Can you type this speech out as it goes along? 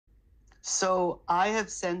So I have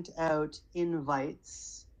sent out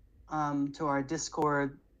invites to our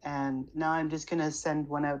Discord, and now I'm just going to send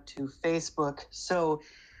one out to Facebook. So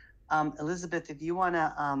Elisabeth, if you want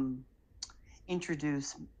to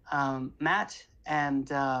introduce Matt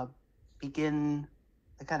and begin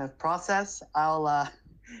the kind of process, I'll,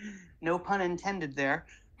 no pun intended there,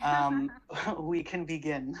 we can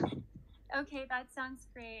begin. Okay, that sounds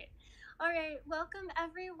great. All right, welcome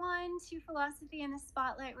everyone to Philosophy in the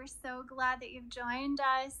Spotlight. We're so glad that you've joined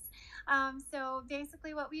us. So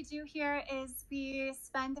basically what we do here is we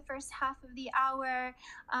spend the first half of the hour,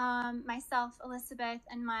 myself, Elisabeth,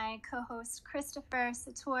 and my co-host Christopher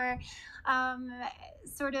Satoor,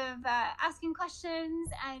 sort of asking questions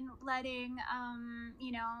and letting,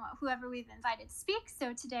 whoever we've invited speak.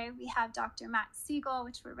 So today we have Dr. Matt Segall,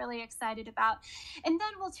 which we're really excited about. And then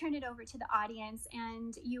we'll turn it over to the audience,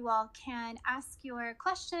 and you all can ask your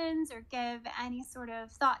questions or give any sort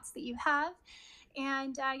of thoughts that you have.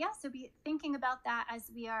 And so be thinking about that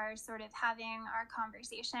as we are sort of having our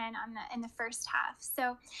conversation in the first half.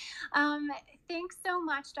 So thanks so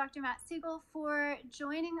much, Dr. Matt Segall, for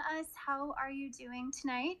joining us. How are you doing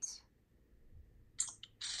tonight?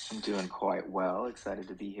 I'm doing quite well. Excited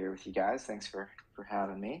to be here with you guys. Thanks for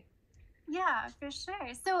having me. Yeah, for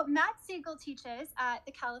sure. So Matt Segall teaches at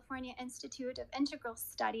the California Institute of Integral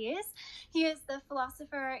Studies. He is a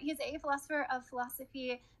philosopher of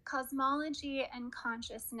philosophy, cosmology, and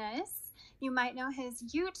consciousness. You might know his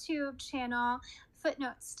YouTube channel,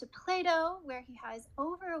 Footnotes to Plato, where he has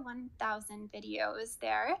over 1,000 videos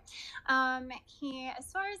there. He,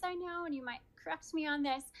 as far as I know, and you might correct me on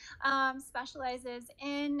this, specializes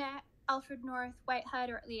in Alfred North Whitehead,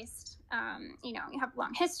 or at least, you have a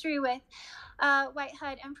long history with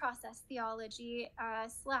Whitehead and process theology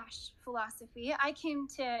 / philosophy. I came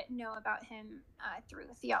to know about him through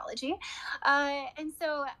theology. And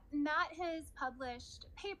so Matt has published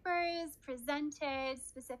papers, presented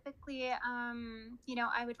specifically,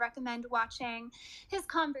 I would recommend watching his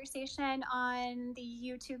conversation on the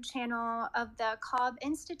YouTube channel of the Cobb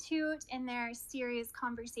Institute in their series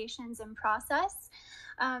Conversations in Process.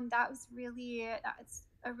 That's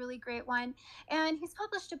a really great one. And he's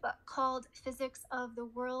published a book called Physics of the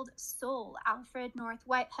World Soul, Alfred North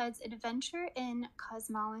Whitehead's Adventure in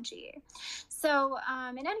Cosmology. So,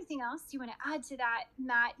 and anything else you want to add to that,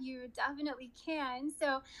 Matt, you definitely can.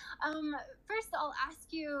 So first I'll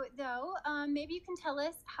ask you, though, maybe you can tell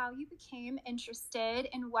us how you became interested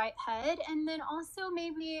in Whitehead, and then also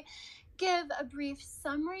maybe give a brief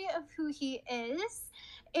summary of who he is,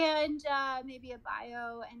 and maybe a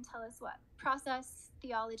bio, and tell us what process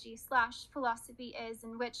theology / philosophy is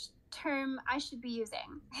and which term I should be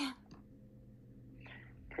using.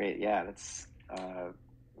 Great. Yeah, that's a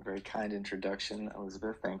very kind introduction,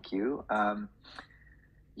 Elisabeth. Thank you.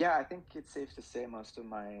 Yeah, I think it's safe to say most of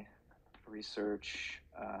my research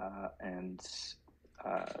and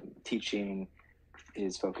teaching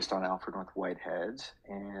is focused on Alfred North Whitehead,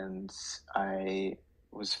 and I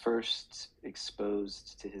was first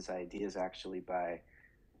exposed to his ideas actually by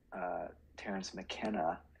Terence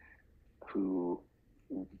McKenna, who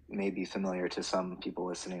may be familiar to some people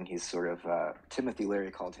listening. He's sort of, Timothy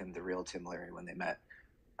Leary called him the real Tim Leary when they met,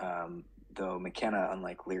 though McKenna,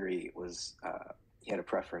 unlike Leary, he had a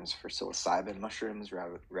preference for psilocybin mushrooms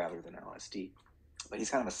rather than LSD. But he's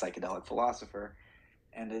kind of a psychedelic philosopher.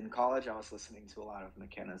 And in college, I was listening to a lot of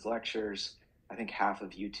McKenna's lectures. I think half of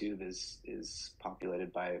YouTube is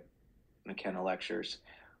populated by McKenna lectures.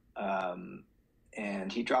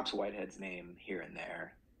 And he drops Whitehead's name here and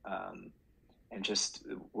there. And just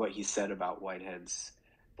what he said about Whitehead's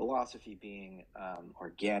philosophy being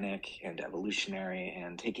organic and evolutionary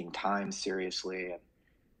and taking time seriously.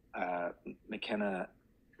 McKenna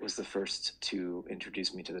was the first to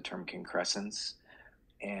introduce me to the term concrescence.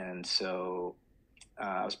 And so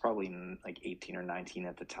I was probably like 18 or 19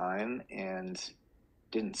 at the time and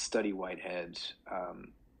didn't study Whitehead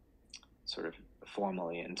sort of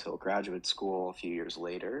formally until graduate school a few years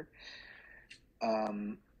later.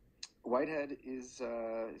 Whitehead is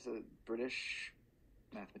a British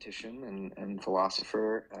mathematician and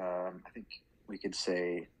philosopher. I think we could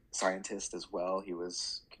say scientist as well. He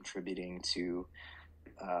was contributing to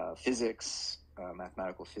physics,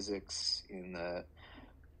 mathematical physics in the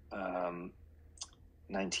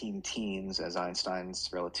 19-teens as Einstein's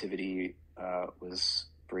relativity was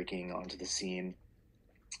breaking onto the scene.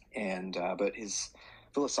 And but his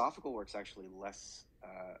philosophical work's actually less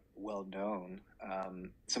well known.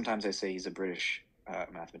 Sometimes I say he's a British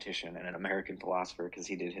mathematician and an American philosopher because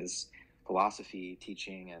he did his philosophy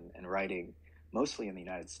teaching and writing mostly in the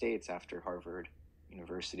United States after Harvard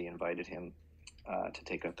University invited him to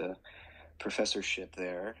take up the professorship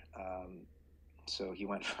there. So he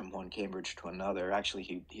went from one Cambridge to another.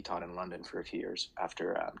 Actually, he taught in London for a few years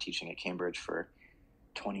after teaching at Cambridge for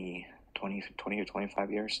 20 or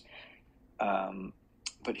 25 years.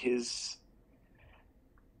 But his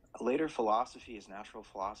later philosophy, his natural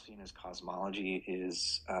philosophy and his cosmology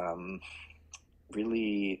is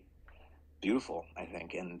really beautiful, I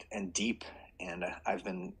think, and deep. And I've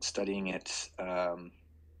been studying it,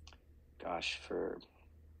 for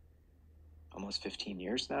almost 15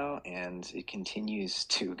 years now, and it continues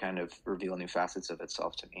to kind of reveal new facets of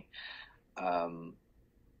itself to me.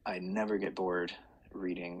 I never get bored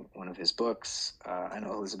reading one of his books. I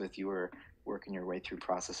know, Elisabeth, you were working your way through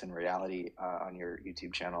Process and Reality on your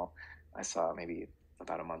YouTube channel. I saw maybe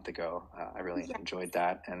about a month ago. I really enjoyed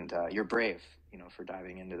that, and you're brave, for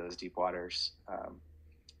diving into those deep waters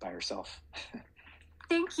by yourself.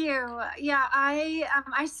 Thank you. Yeah,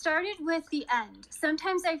 I started with the end.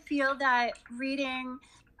 Sometimes I feel that reading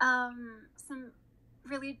some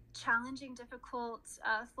really challenging, difficult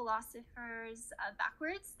philosophers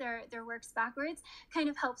backwards, their works backwards, kind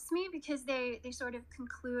of helps me, because they sort of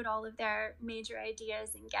conclude all of their major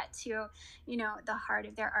ideas and get to, the heart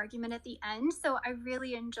of their argument at the end. So I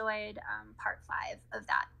really enjoyed part 5 of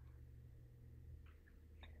that.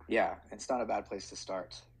 Yeah, it's not a bad place to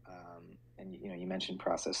start. And you mentioned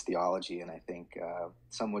process theology, and I think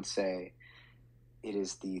some would say it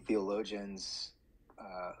is the theologians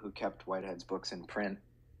who kept Whitehead's books in print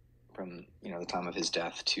from the time of his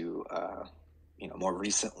death to more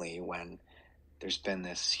recently, when there's been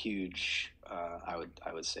this huge I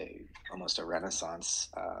would say almost a renaissance,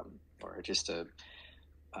 or just a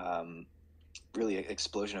really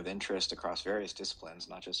explosion of interest across various disciplines,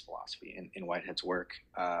 not just philosophy, in Whitehead's work.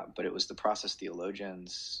 But it was the process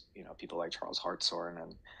theologians, people like Charles Hartshorne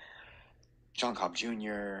and John Cobb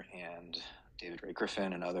Jr. and David Ray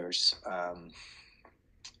Griffin and others,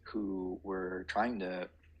 who were trying to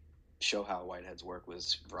show how Whitehead's work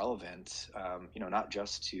was relevant, not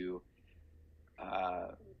just to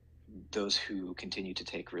those who continue to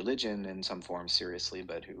take religion in some form seriously,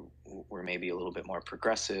 but who were maybe a little bit more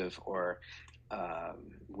progressive or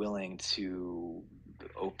willing to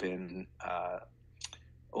open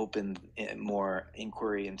more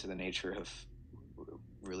inquiry into the nature of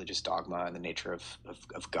religious dogma and the nature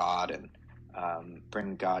of God, and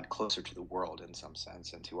bring God closer to the world in some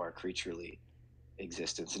sense, and to our creaturely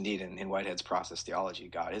existence. Indeed, in Whitehead's process theology,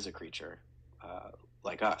 God is a creature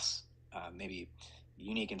like us, maybe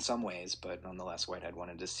unique in some ways, but nonetheless, Whitehead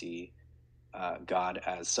wanted to see God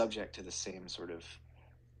as subject to the same sort of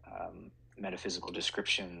metaphysical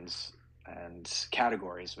descriptions and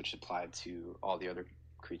categories which applied to all the other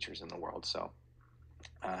creatures in the world. So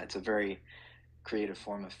it's a very creative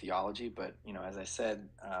form of theology, but as I said,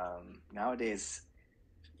 nowadays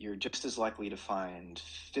you're just as likely to find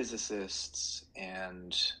physicists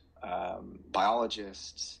and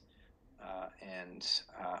biologists and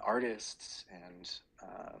artists and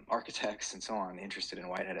architects and so on interested in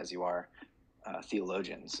Whitehead as you are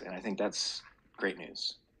theologians, and I think that's great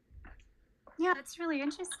news. Yeah, that's really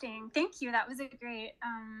interesting. Thank you. That was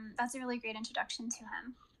that's a really great introduction to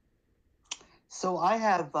him. So I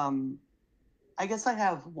have, I guess I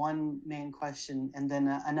have one main question, and then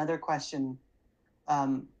another question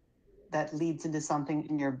that leads into something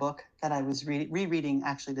in your book that I was rereading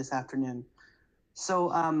actually this afternoon.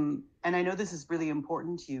 So, and I know this is really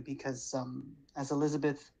important to you because as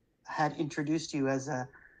Elisabeth had introduced you as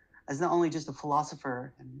not only just a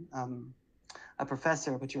philosopher and a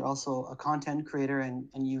professor, but you're also a content creator, and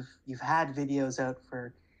you've had videos out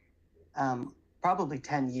for probably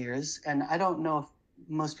 10 years. And I don't know if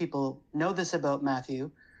most people know this about Matthew,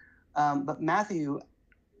 but Matthew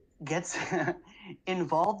gets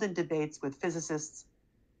involved in debates with physicists,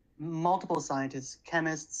 multiple scientists,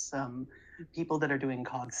 chemists, people that are doing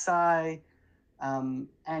cog-sci,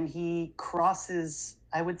 and he crosses,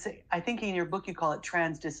 I think in your book you call it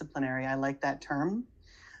transdisciplinary. I like that term.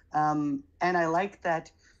 And I like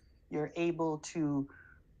that you're able to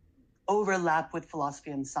overlap with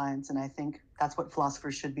philosophy and science, and I think that's what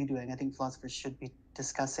philosophers should be doing. I think philosophers should be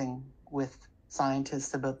discussing with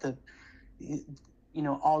scientists about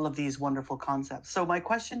all of these wonderful concepts. So my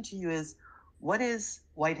question to you is, what is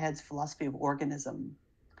Whitehead's philosophy of organism?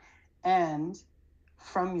 And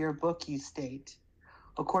from your book you state,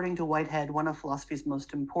 according to Whitehead, one of philosophy's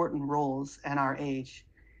most important roles in our age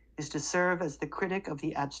is to serve as the critic of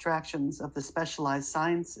the abstractions of the specialized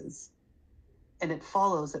sciences. And it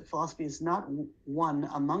follows that philosophy is not one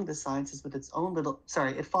among the sciences with its own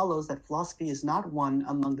it follows that philosophy is not one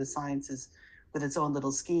among the sciences with its own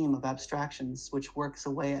little scheme of abstractions, which works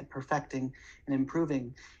away at perfecting and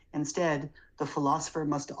improving Instead, the philosopher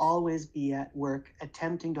must always be at work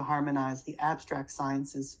attempting to harmonize the abstract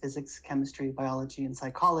sciences, physics, chemistry, biology, and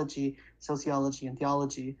psychology, sociology, and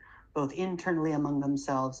theology, both internally among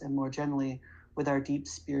themselves and more generally with our deep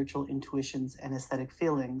spiritual intuitions and aesthetic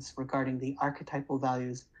feelings regarding the archetypal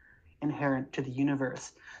values inherent to the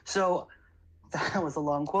universe. So that was a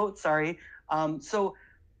long quote, sorry.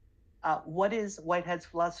 What is Whitehead's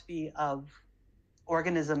philosophy of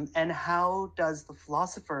organism, and how does the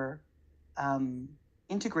philosopher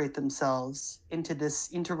integrate themselves into this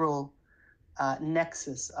integral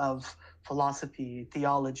nexus of philosophy,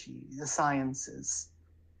 theology, the sciences?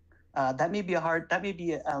 That may be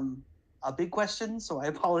a big question, so I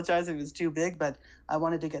apologize if it was too big, but I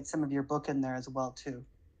wanted to get some of your book in there as well too.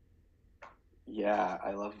 Yeah,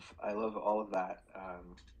 I love all of that,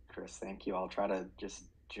 Chris. Thank you. I'll try to just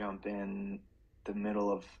jump in the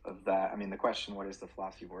middle of that. I mean, the question, what is the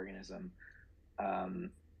philosophy of organism,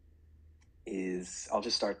 is, I'll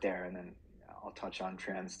just start there, and then I'll touch on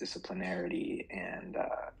transdisciplinarity and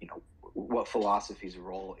what philosophy's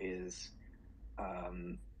role is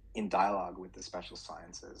in dialogue with the special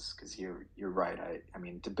sciences. Because you're right. I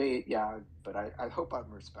mean, debate, yeah, but I hope I'm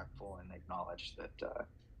respectful and acknowledge that.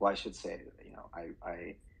 Well, I should say,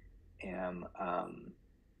 I am,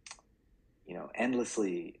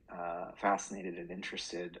 endlessly fascinated and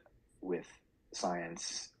interested with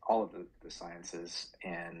science, all of the sciences,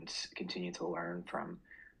 and continue to learn from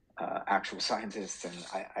actual scientists. And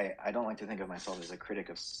I don't like to think of myself as a critic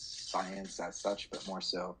of science as such, but more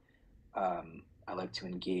so, I like to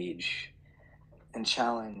engage and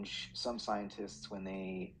challenge some scientists when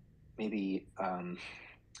they maybe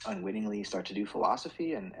unwittingly start to do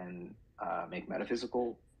philosophy and make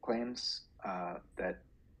metaphysical claims that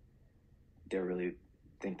they really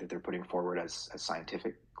think that they're putting forward as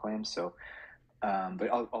scientific claims. So, but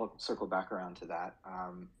I'll circle back around to that.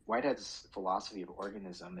 Whitehead's philosophy of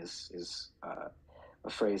organism is a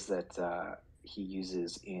phrase that he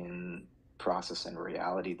uses in Process and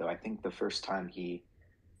Reality, though I think the first time he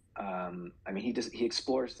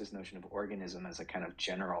explores this notion of organism as a kind of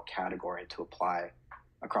general category to apply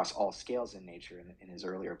across all scales in nature in his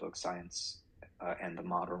earlier book, Science and the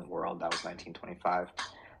Modern World. That was 1925.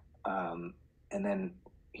 And then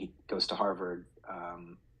he goes to Harvard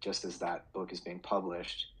just as that book is being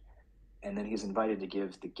published. And then he's invited to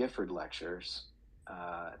give the Gifford Lectures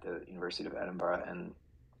at the University of Edinburgh, and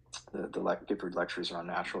the Gifford Lectures are on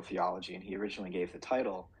natural theology. And he originally gave the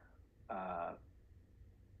title The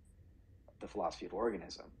Philosophy of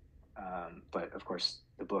Organism. But of course,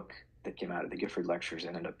 the book that came out of the Gifford Lectures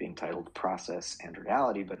ended up being titled Process and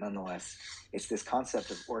Reality. But nonetheless, it's this concept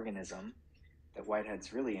of organism that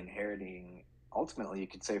Whitehead's really inheriting, ultimately, you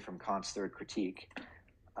could say, from Kant's Third Critique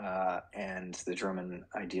and the German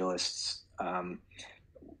Idealists.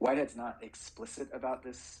 Whitehead's not explicit about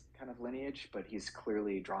this kind of lineage, but he's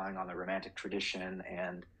clearly drawing on the Romantic tradition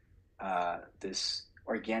and this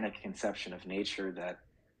organic conception of nature that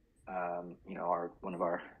one of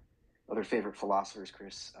our other favorite philosophers,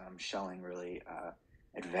 Chris Schelling, really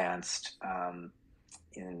advanced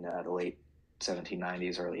in the late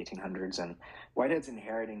 1790s, early 1800s. And Whitehead's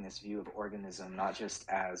inheriting this view of organism not just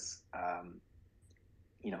as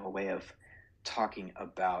a way of talking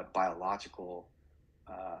about biological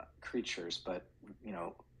creatures, but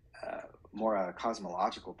more a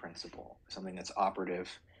cosmological principle, something that's operative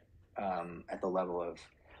at the level of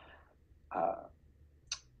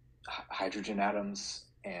hydrogen atoms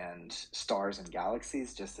and stars and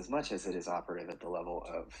galaxies, just as much as it is operative at the level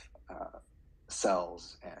of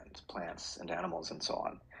cells and plants and animals and so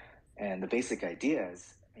on. And the basic idea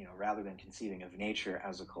is, rather than conceiving of nature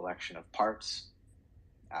as a collection of parts,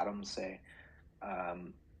 atoms, say,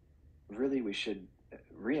 really we should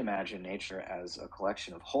reimagine nature as a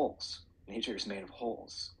collection of wholes. Nature is made of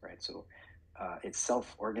wholes, right? So it's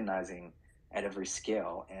self-organizing at every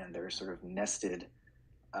scale, and they're sort of nested.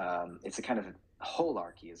 It's a kind of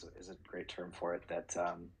holarchy is a great term for it that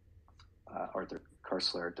Arthur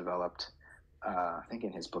Koestler developed, I think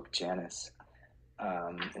in his book Janus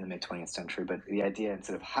in the mid-20th century. But the idea,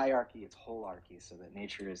 instead of hierarchy, it's holarchy, so that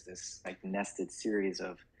nature is this like nested series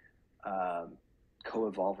of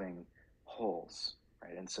co-evolving wholes,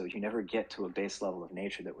 right? And so you never get to a base level of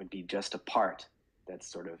nature that would be just a part that's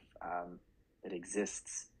sort of that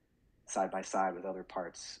exists side by side with other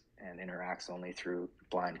parts and interacts only through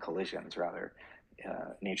blind collisions. Rather,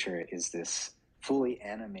 nature is this fully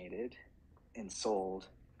animated, ensouled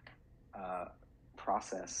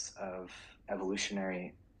process of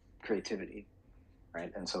evolutionary creativity,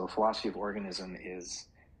 right? And so philosophy of organism is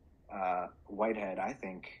Whitehead, I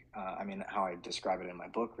think, how I describe it in my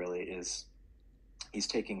book really is he's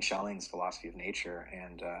taking Schelling's philosophy of nature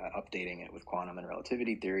and updating it with quantum and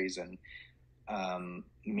relativity theories, and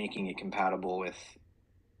making it compatible with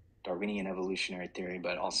Darwinian evolutionary theory,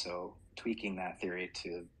 but also tweaking that theory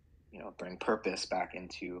to, bring purpose back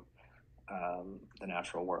into the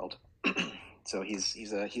natural world. So he's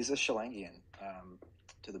a Schellingian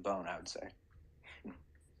to the bone, I would say.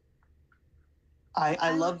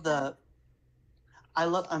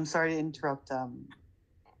 I'm sorry to interrupt,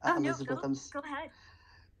 Elisabeth. No, go ahead.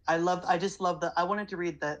 I just love I wanted to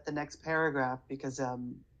read the next paragraph because,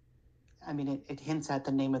 it hints at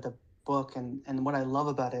the name of the book and what I love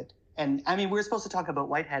about it. And we were supposed to talk about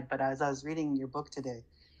Whitehead, but as I was reading your book today,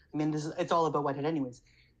 it's all about Whitehead anyways.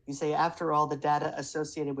 You say, after all, the data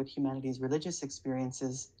associated with humanity's religious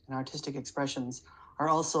experiences and artistic expressions are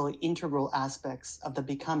also integral aspects of the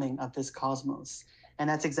becoming of this cosmos. And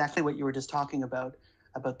that's exactly what you were just talking about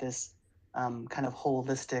this kind of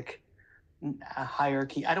holistic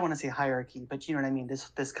hierarchy. I don't want to say hierarchy, but you know what I mean?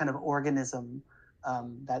 This kind of organism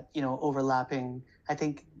that, overlapping. I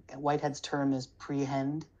think Whitehead's term is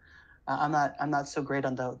prehend. I'm not so great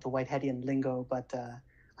on the Whiteheadian lingo, but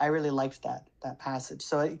I really liked that passage.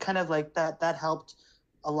 So it kind of like that helped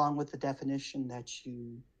along with the definition that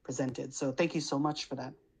you presented. So thank you so much for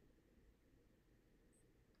that.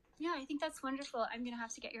 Yeah, I think that's wonderful. I'm going to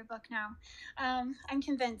have to get your book now. I'm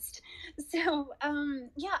convinced. So,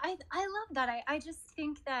 yeah, I love that. I just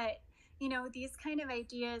think that, these kind of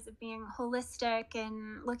ideas of being holistic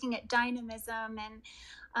and looking at dynamism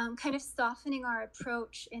and kind of softening our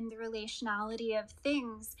approach in the relationality of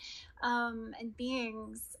things and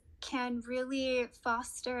beings can really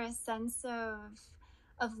foster a sense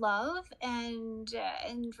of love and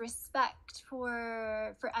respect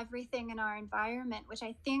for everything in our environment, which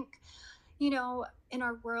I think, in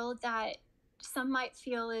our world that some might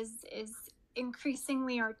feel is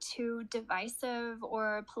increasingly or too divisive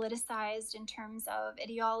or politicized in terms of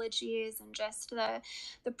ideologies and just the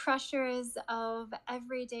pressures of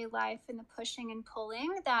everyday life and the pushing and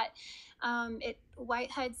pulling that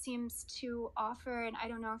Whitehead seems to offer. And I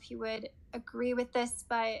don't know if you would agree with this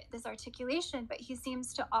articulation, but he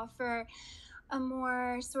seems to offer a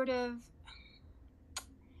more sort of,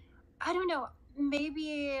 I don't know,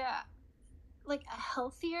 maybe like a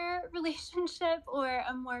healthier relationship or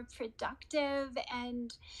a more productive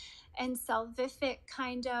and salvific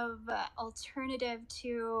kind of alternative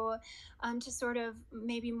to sort of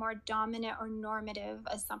maybe more dominant or normative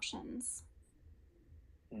assumptions.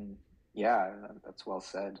 Yeah, that's well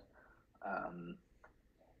said.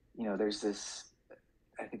 There's this,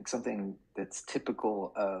 I think, something that's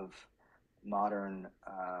typical of modern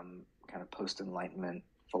kind of post-Enlightenment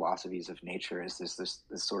philosophies of nature is this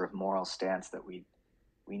sort of moral stance that we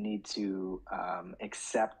need to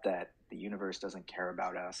accept that the universe doesn't care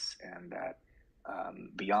about us, and that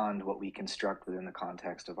beyond what we construct within the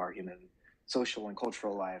context of our human social and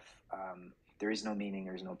cultural life, there is no meaning,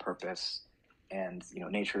 there is no purpose, and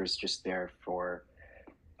nature is just there for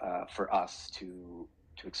us to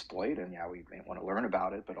exploit. And yeah, we may want to learn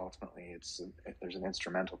about it, but ultimately there's an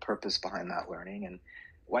instrumental purpose behind that learning. And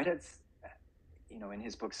Whitehead's, in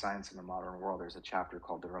his book Science in the Modern World, there's a chapter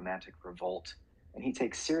called The Romantic Revolt, and he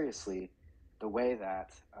takes seriously the way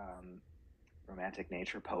that romantic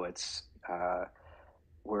nature poets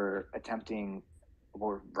were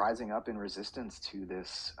rising up in resistance to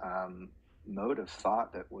this mode of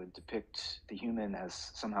thought that would depict the human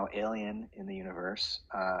as somehow alien in the universe,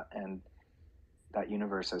 and that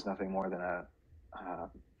universe as nothing more than a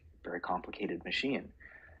very complicated machine.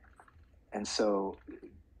 And so,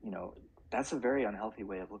 that's a very unhealthy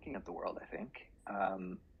way of looking at the world, I think.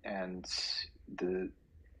 And the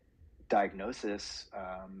diagnosis,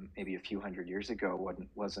 maybe a few hundred years ago,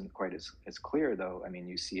 wasn't quite as clear, though.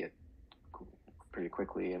 You see it pretty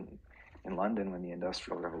quickly in London when the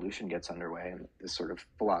Industrial Revolution gets underway, and this sort of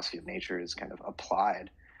philosophy of nature is kind of applied.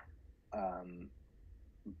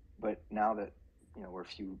 But now that we're a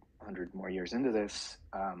few hundred more years into this,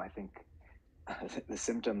 I think the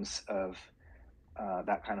symptoms of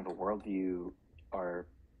that kind of a worldview are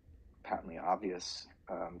patently obvious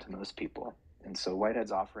to most people. And so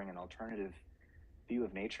Whitehead's offering an alternative view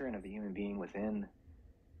of nature and of the human being within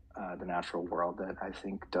the natural world that I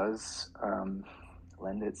think does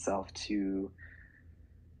lend itself to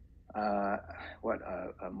a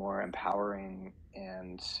more empowering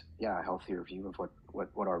and a healthier view of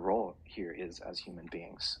what our role here is as human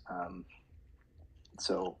beings.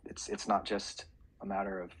 So it's not just a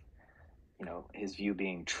matter of his view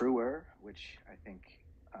being truer, which I think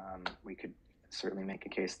we could certainly make a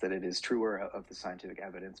case that it is truer of the scientific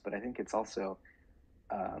evidence, but I think it's also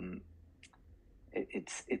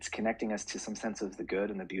it's connecting us to some sense of the good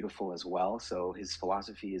and the beautiful as well. So his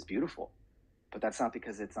philosophy is beautiful, but that's not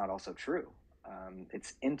because it's not also true.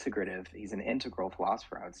 It's integrative. He's an integral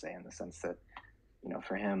philosopher, I would say, in the sense that,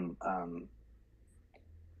 for him,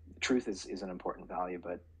 truth is an important value,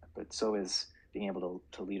 but so is being able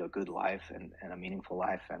to lead a good life and a meaningful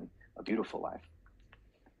life and a beautiful life.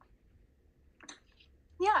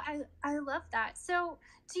 Yeah, I love that. So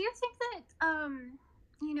do you think that,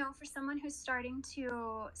 for someone who's starting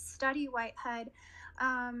to study Whitehead,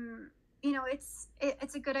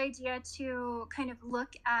 it's a good idea to kind of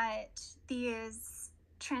look at these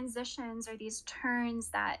transitions or these turns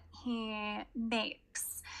that he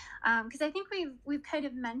makes, because I think we've kind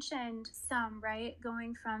of mentioned some, right,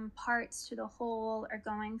 going from parts to the whole, or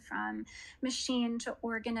going from machine to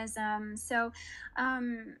organism. So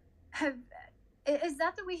is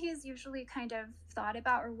that the way he is usually kind of thought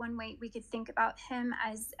about, or one way we could think about him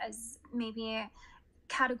as maybe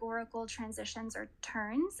categorical transitions or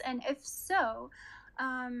turns? And if so,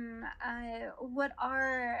 what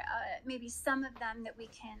are maybe some of them that we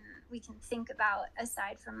can think about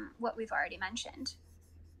aside from what we've already mentioned?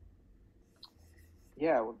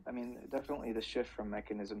 Yeah, well, I mean, definitely the shift from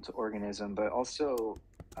mechanism to organism, but also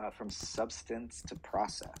from substance to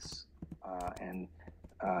process, and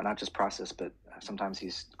not just process, but sometimes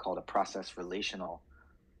he's called a process relational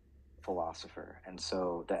philosopher. And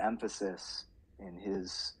so the emphasis in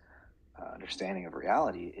his understanding of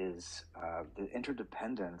reality is the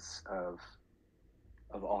interdependence of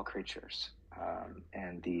all creatures,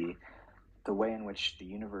 and the way in which the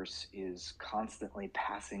universe is constantly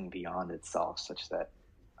passing beyond itself, such that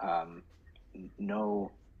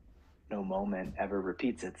no moment ever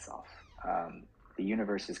repeats itself. The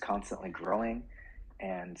universe is constantly growing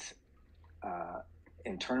and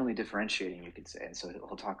internally differentiating, you could say. And so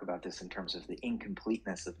he'll talk about this in terms of the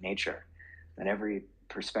incompleteness of nature, that every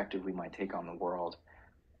perspective we might take on the world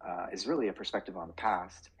is really a perspective on the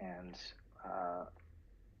past, and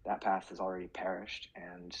that past has already perished,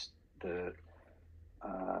 and the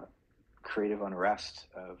creative unrest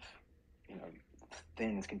of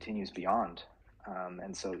things continues beyond.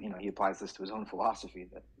 And so he applies this to his own philosophy,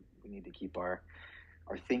 that we need to keep our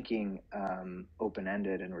thinking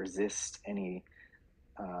open-ended and resist any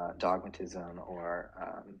dogmatism, or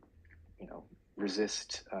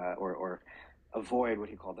resist or avoid what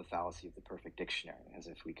he called the fallacy of the perfect dictionary, as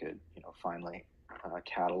if we could finally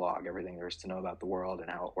catalog everything there is to know about the world and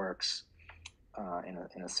how it works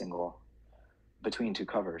in a single, between two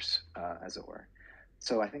covers, as it were.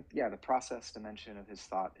 So I think, the process dimension of his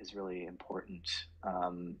thought is really important,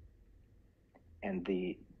 and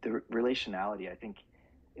the relationality. I think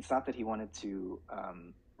it's not that he wanted to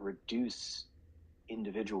reduce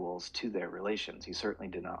individuals to their relations. He certainly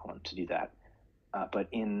did not want to do that. But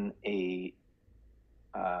in a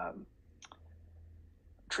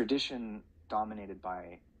tradition dominated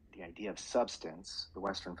by the idea of substance, the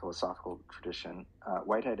Western philosophical tradition,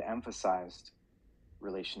 Whitehead emphasized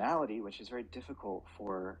relationality, which is very difficult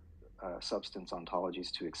for substance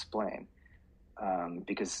ontologies to explain,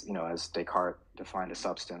 because, as Descartes defined a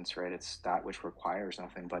substance, right, it's that which requires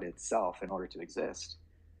nothing but itself in order to exist.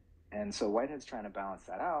 And so Whitehead's trying to balance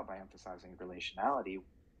that out by emphasizing relationality.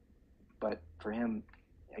 But for him,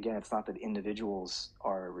 again, it's not that individuals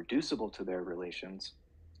are reducible to their relations.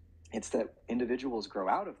 It's that individuals grow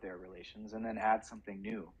out of their relations and then add something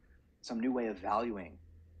new, some new way of valuing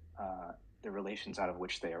the relations out of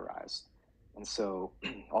which they arise. And so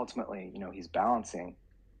ultimately, he's balancing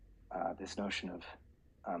this notion of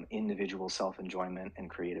individual self-enjoyment and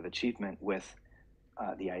creative achievement with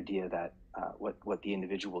the idea that what the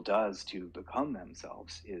individual does to become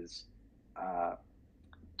themselves is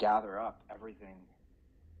gather up everything,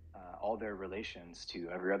 all their relations to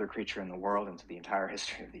every other creature in the world and to the entire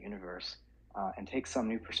history of the universe, and take some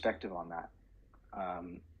new perspective on that,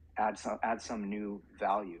 add some new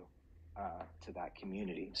value to that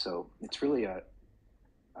community. So it's really a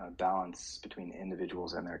balance between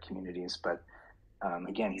individuals and their communities. But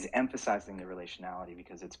again, he's emphasizing the relationality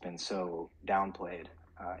because it's been so downplayed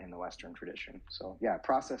in the Western tradition. So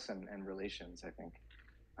process and relations, I think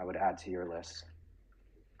I would add to your list.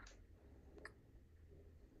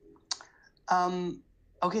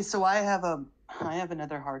 Okay, so I have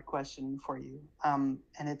another hard question for you, and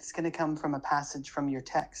it's going to come from a passage from your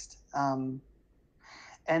text.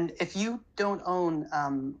 And if you don't own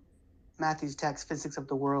Matthew's text, Physics of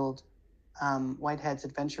the World, Whitehead's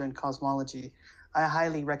Adventure in Cosmology, I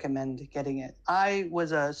highly recommend getting it. I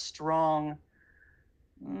was a strong,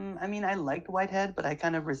 I liked Whitehead, but I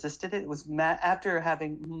kind of resisted it. It was Matt, after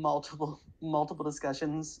having multiple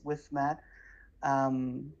discussions with Matt,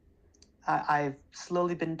 I've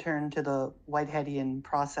slowly been turned to the Whiteheadian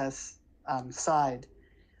process side.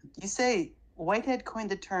 You say Whitehead coined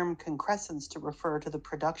the term concrescence to refer to the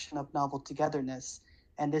production of novel togetherness,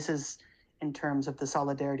 and this is in terms of the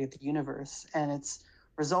solidarity of the universe, and it's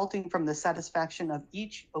resulting from the satisfaction of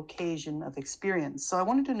each occasion of experience. So I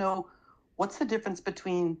wanted to know, what's the difference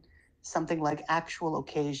between something like actual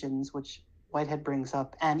occasions, which Whitehead brings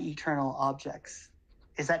up, and eternal objects?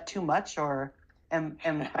 Is that too much, or am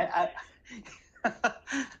I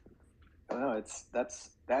No,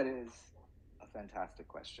 that is a fantastic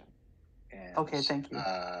question, and okay, thank you.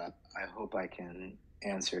 I hope I can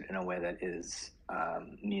answer it in a way that is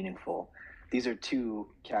meaningful. These are two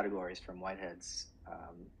categories from Whitehead's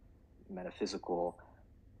metaphysical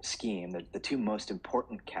scheme, the two most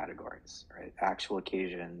important categories, right? Actual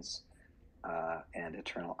occasions and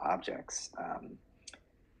eternal objects.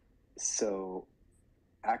 So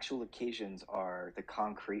actual occasions are the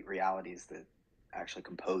concrete realities that actually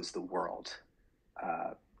compose the world.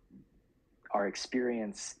 Our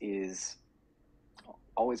experience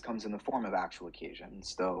always comes in the form of actual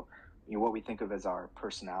occasions, though what we think of as our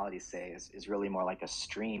personality, say, is really more like a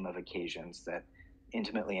stream of occasions that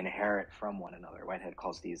intimately inherit from one another. Whitehead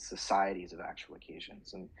calls these societies of actual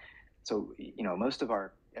occasions. And so, most of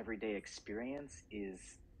our everyday experience is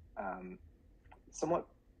somewhat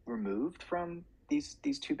removed from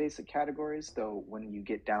these two basic categories, though when you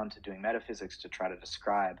get down to doing metaphysics to try to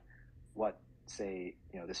describe what, say,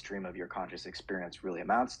 the stream of your conscious experience really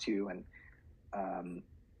amounts to, and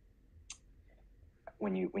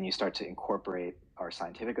when you start to incorporate our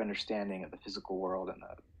scientific understanding of the physical world and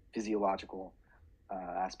the physiological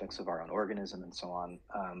aspects of our own organism and so on,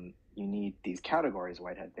 you need these categories,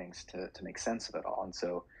 Whitehead thinks, to make sense of it all. And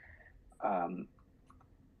so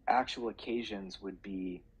actual occasions would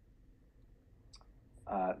be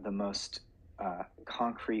the most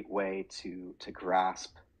concrete way to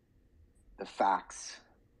grasp the facts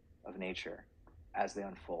of nature as they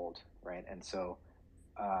unfold, right? And so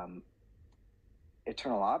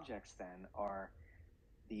eternal objects then are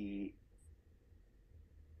the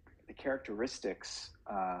characteristics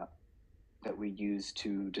that we use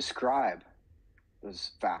to describe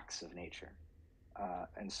those facts of nature.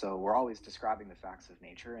 And so we're always describing the facts of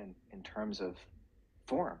nature in terms of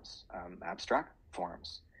forms, abstract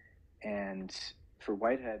forms. And for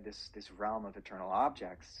Whitehead, this realm of eternal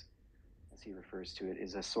objects, as he refers to it,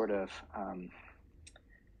 is a sort of,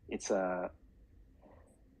 it's a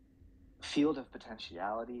field of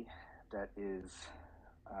potentiality that is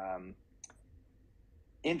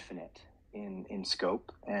infinite in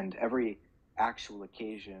scope, and every actual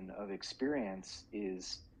occasion of experience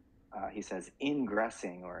is, he says,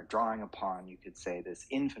 ingressing or drawing upon, you could say, this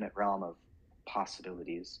infinite realm of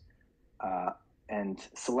possibilities, and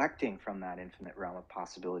selecting from that infinite realm of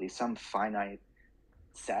possibilities some finite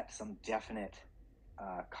set, some definite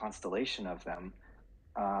constellation of them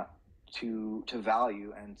to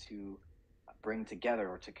value and to bring together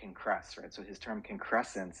or to concress, right? So his term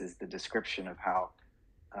concrescence is the description of how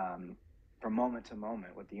from moment to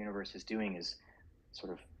moment what the universe is doing is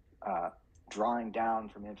sort of drawing down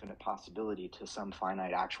from infinite possibility to some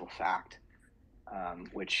finite actual fact,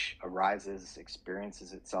 which arises,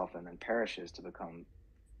 experiences itself, and then perishes to become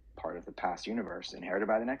part of the past universe, inherited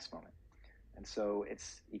by the next moment. And so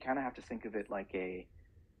you kind of have to think of it like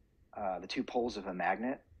the two poles of a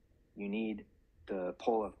magnet. You need the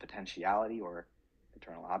pole of potentiality or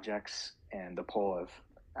eternal objects and the pole of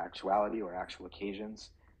actuality or actual occasions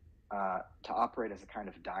to operate as a kind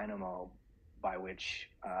of dynamo by which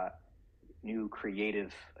new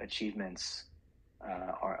creative achievements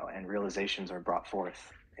and realizations are brought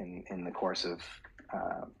forth in the course of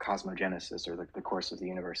cosmogenesis, or the course of the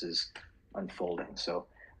universe's unfolding. So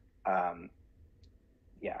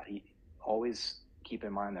always keep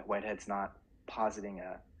in mind that Whitehead's not positing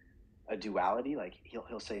a duality. Like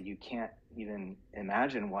he'll say you can't even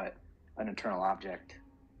imagine what an eternal object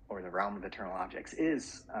or the realm of eternal objects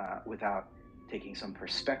is without taking some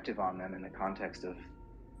perspective on them in the context of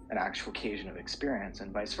an actual occasion of experience,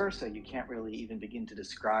 and vice versa. You can't really even begin to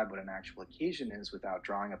describe what an actual occasion is without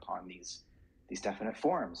drawing upon these definite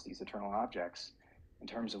forms, these eternal objects, in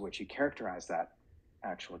terms of which you characterize that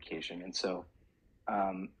actual occasion. And so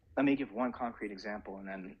let me give one concrete example, and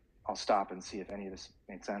then I'll stop and see if any of this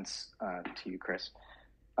made sense to you, Chris.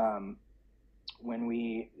 When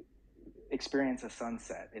we experience a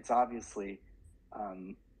sunset, it's obviously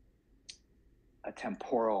a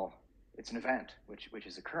temporal, it's an event which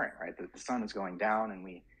is occurring, right? The sun is going down, and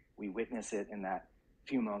we witness it in that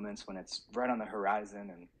few moments when it's right on the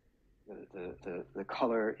horizon, and the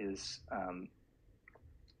color is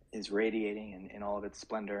radiating in all of its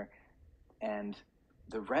splendor. And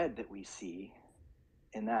the red that we see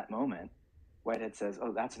in that moment, Whitehead says,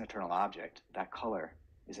 oh, that's an eternal object. That color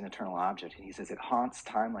is an eternal object. And he says it haunts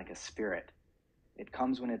time like a spirit. It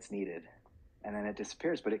comes when it's needed, and then it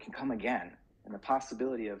disappears, but it can come again. And the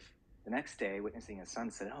possibility of the next day witnessing a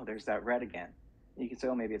sunset, oh, there's that red again. And you can say,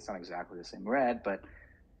 oh, maybe it's not exactly the same red, but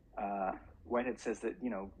Whitehead says that, you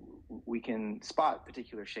know, we can spot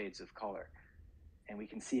particular shades of color, and we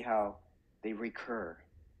can see how they recur,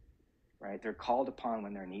 right? They're called upon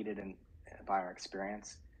when they're needed and by our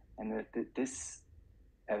experience, and that this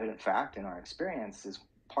evident fact in our experience is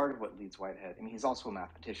part of what leads Whitehead. I mean, he's also a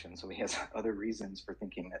mathematician, so he has other reasons for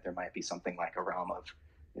thinking that there might be something like a realm of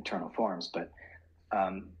eternal forms. But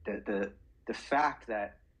the fact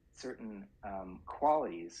that certain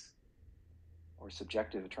qualities or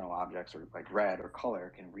subjective eternal objects, or like red or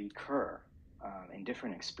color, can recur in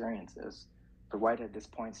different experiences, for Whitehead, this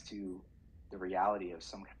points to the reality of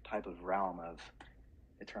some type of realm of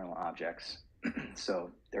eternal objects.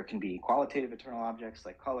 So there can be qualitative eternal objects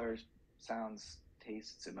like colors, sounds,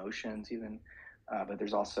 tastes, emotions even, but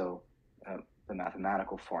there's also the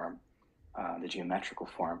mathematical form, the geometrical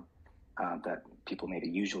form that people maybe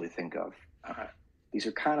usually think of. These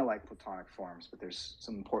are kind of like Platonic forms, but there's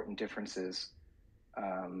some important differences.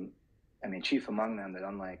 I mean, chief among them that,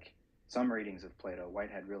 unlike some readings of Plato,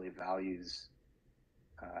 Whitehead really values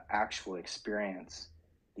actual experience,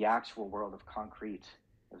 the actual world of concrete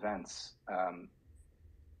events.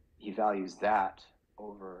 He values that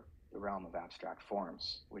over the realm of abstract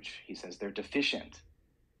forms, which he says they're deficient,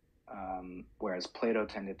 whereas Plato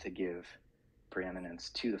tended to give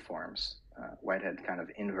preeminence to the forms. Whitehead kind of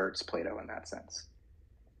inverts Plato in that sense.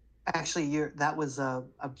 Actually, that was a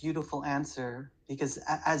beautiful answer, because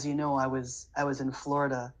as you know, I was in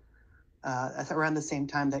Florida around the same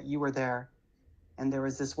time that you were there, and there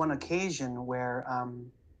was this one occasion where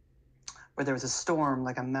there was a storm,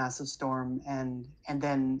 like a massive storm, and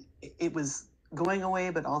then it was going away,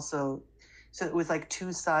 but also, so it was like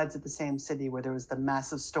two sides of the same city where there was the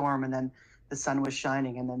massive storm, and then the sun was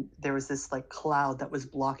shining, and then there was this like cloud that was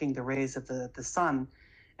blocking the rays of the sun.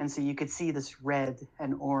 And so you could see this red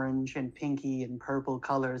and orange and pinky and purple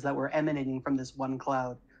colors that were emanating from this one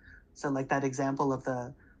cloud. So like that example of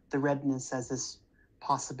the redness as this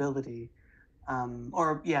possibility,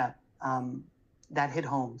 that hit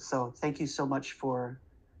home. So thank you so much for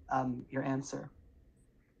your answer.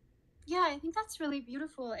 Yeah, I think that's really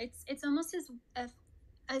beautiful. It's almost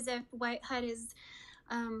as if Whitehead is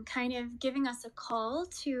kind of giving us a call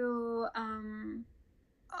to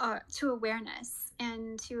awareness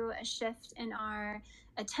and to a shift in our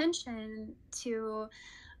attention to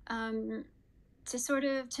sort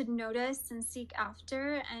of to notice and seek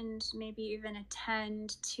after, and maybe even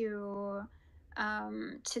attend to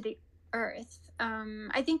the earth.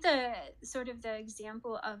 I think the sort of the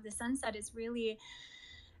example of the sunset is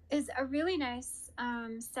a really nice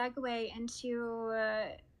segue into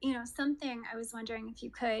something I was wondering if you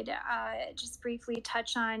could just briefly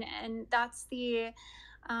touch on, and that's the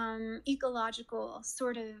ecological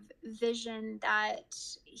sort of vision that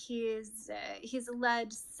he's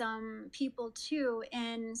led some people to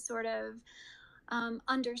in sort of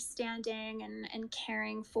understanding and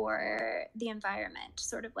caring for the environment,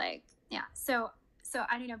 sort of like, yeah. So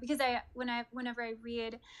I don't know, because whenever I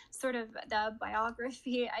read sort of the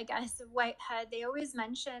biography, I guess, of Whitehead, they always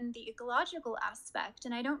mention the ecological aspect,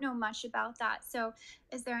 and I don't know much about that. So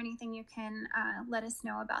is there anything you can let us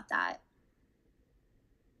know about that?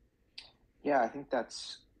 Yeah, I think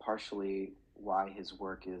that's partially why his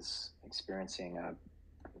work is experiencing a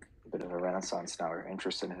bit of a renaissance now, or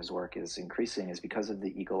interest in his work is increasing, is because of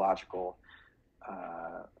the ecological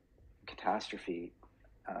catastrophe.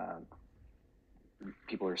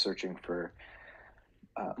 People are searching for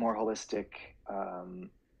more holistic,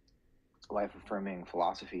 life-affirming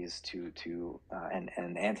philosophies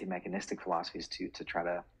and anti-mechanistic philosophies to try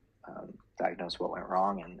to diagnose what went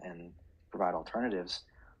wrong and provide alternatives.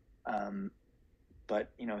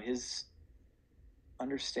 But his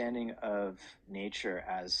understanding of nature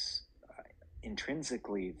as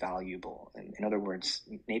intrinsically valuable, and in other words,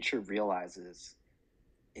 nature realizes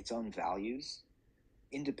its own values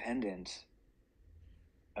independent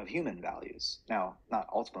of human values. Now, not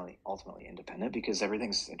ultimately independent, because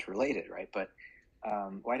everything's interrelated, right? But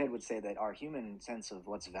Whitehead would say that our human sense of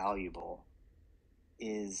what's valuable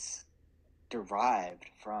is derived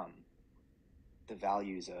from the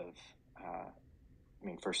values of,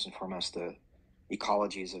 first and foremost, the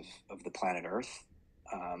ecologies of the planet Earth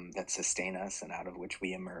that sustain us and out of which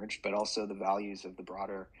we emerge, but also the values of the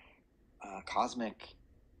broader cosmic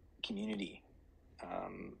community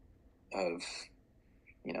of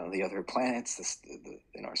the other planets,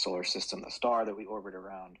 in our solar system, the star that we orbit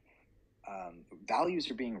around. Values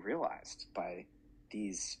are being realized by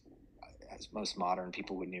these, as most modern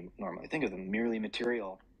people would normally think of them, merely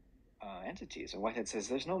material entities. And Whitehead says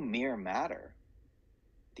there's no mere matter.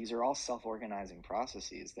 These are all self-organizing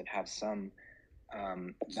processes that have some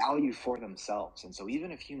value for themselves. And so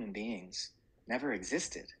even if human beings never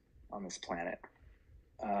existed on this planet,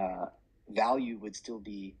 value would still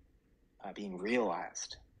be being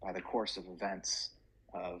realized by the course of events,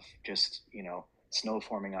 of just, snow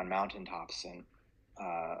forming on mountaintops and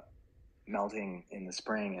melting in the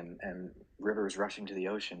spring and rivers rushing to the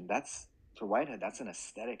ocean. That's, for Whitehead, that's an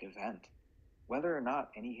aesthetic event, whether or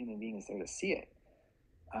not any human being is there to see it.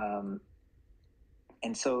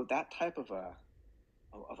 And so that type of a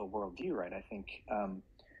worldview, right, I think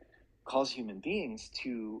calls human beings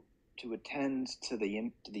to attend to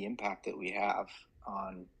the impact that we have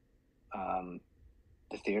on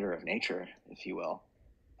the theater of nature, if you will,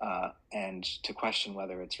 and to question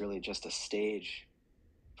whether it's really just a stage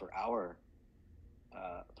for our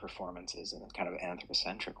performances in a kind of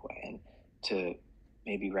anthropocentric way, and to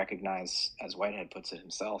maybe recognize, as Whitehead puts it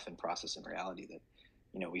himself in Process and Reality,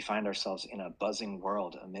 that we find ourselves in a buzzing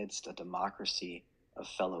world amidst a democracy of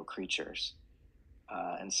fellow creatures.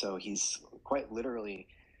 And so he's quite literally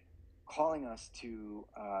calling us to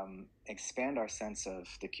expand our sense of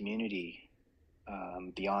the community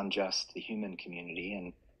beyond just the human community.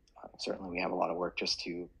 And certainly we have a lot of work just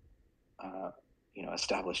to,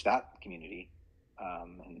 establish that community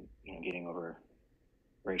and, getting over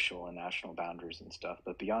racial and national boundaries and stuff.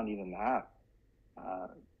 But beyond even that,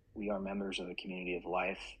 we are members of a community of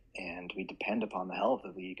life, and we depend upon the health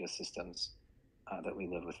of the ecosystems that we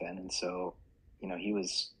live within. And so, he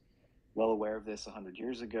was well aware of this 100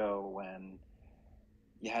 years ago, when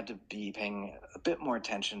you had to be paying a bit more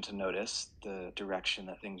attention to notice the direction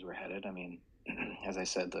that things were headed. I mean, as I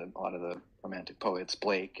said, a lot of the Romantic poets,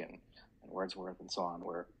 Blake and Wordsworth and so on,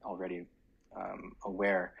 were already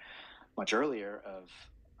aware much earlier of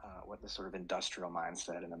what the sort of industrial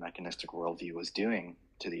mindset and the mechanistic worldview was doing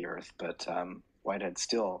to the earth. But Whitehead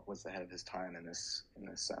still was ahead of his time in this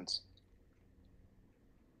sense.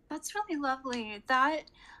 That's really lovely. That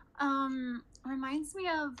reminds me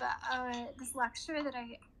of this lecture that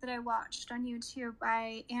I watched on YouTube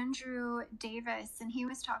by Andrew Davis, and he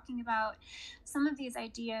was talking about some of these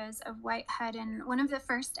ideas of Whitehead. And one of the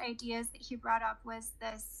first ideas that he brought up was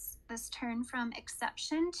this turn from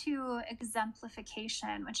exception to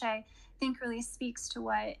exemplification, which I think really speaks to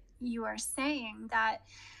what you are saying, that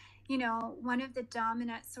one of the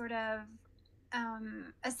dominant sort of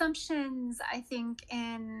assumptions, I think,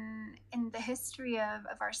 in the history of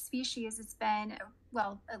our species has been,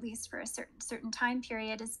 well, at least for a certain time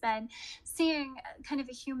period, has been seeing kind of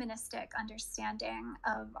a humanistic understanding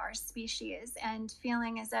of our species and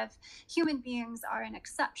feeling as if human beings are an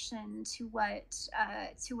exception to what's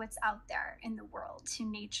out there in the world, to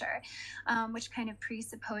nature, which kind of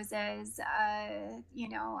presupposes,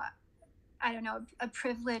 a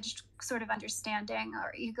privileged sort of understanding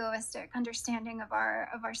or egoistic understanding of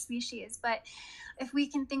our species. But if we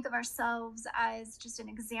can think of ourselves as just an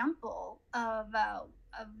example of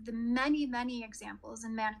the many, many examples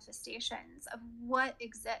and manifestations of what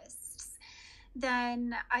exists,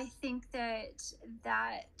 then I think that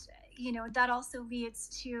also leads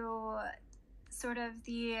to sort of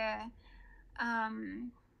the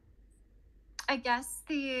I guess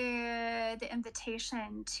the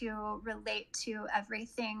invitation to relate to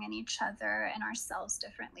everything and each other and ourselves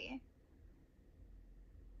differently.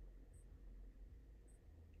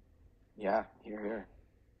 Yeah, here.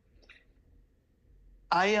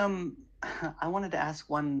 I wanted to ask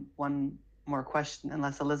one more question,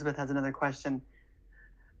 unless Elisabeth has another question.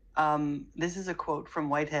 This is a quote from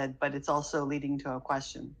Whitehead, but it's also leading to a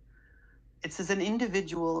question. It says, an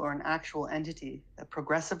individual or an actual entity that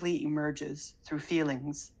progressively emerges through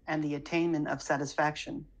feelings and the attainment of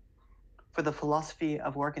satisfaction. For the philosophy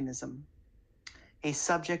of organism, a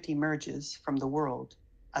subject emerges from the world,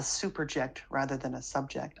 a superject rather than a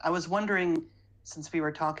subject. I was wondering, since we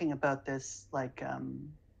were talking about this, like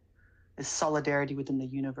this solidarity within the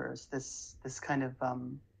universe, this kind of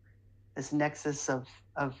this nexus of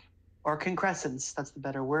or concrescence, that's the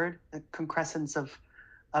better word, the concrescence of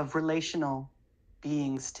relational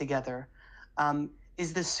beings together.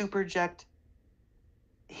 Is the superject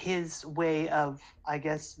his way of, I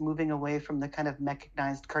guess, moving away from the kind of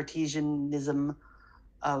mechanized Cartesianism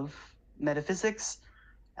of metaphysics?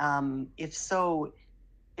 If so,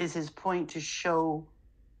 is his point to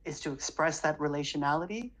express that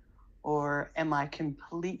relationality, or am I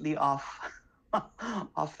completely off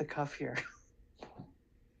the cuff here?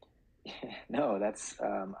 No, that's,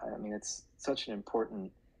 I mean, it's such an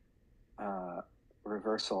important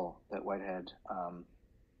reversal that Whitehead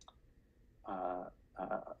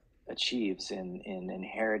achieves in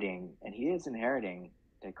inheriting, and he is inheriting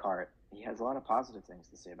Descartes. He has a lot of positive things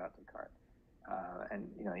to say about Descartes, and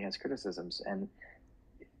he has criticisms, and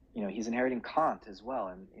he's inheriting Kant as well,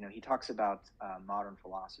 and he talks about modern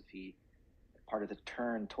philosophy, part of the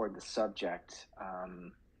turn toward the subject,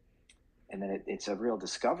 and then it's a real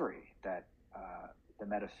discovery that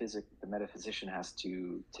the metaphysician has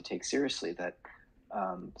to take seriously, that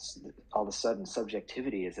all of a sudden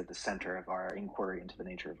subjectivity is at the center of our inquiry into the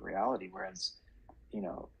nature of reality, whereas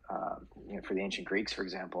for the ancient Greeks, for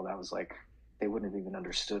example, that was like they wouldn't have even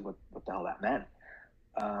understood what the hell that meant.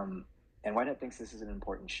 And Whitehead thinks this is an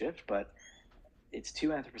important shift, but it's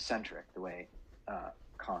too anthropocentric the way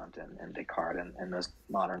Kant and Descartes and those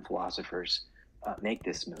modern philosophers make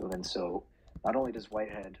this move. And so not only does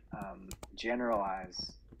Whitehead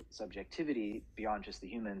generalize subjectivity beyond just the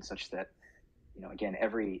human, such that again, at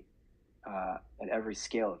every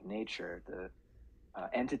scale of nature, the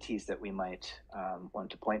entities that we might want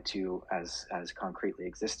to point to as concretely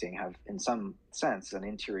existing have, in some sense, an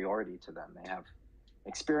interiority to them. They have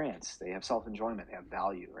experience, they have self-enjoyment, they have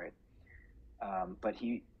value, right? But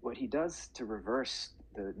what he does to reverse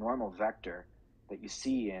the normal vector that you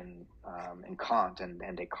see in Kant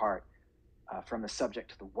and Descartes, from the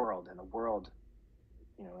subject to the world, and the world,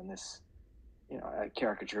 in this a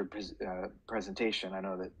caricature presentation. I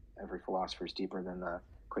know that every philosopher is deeper than the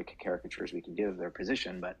quick caricatures we can give their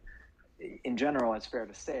position, but in general, it's fair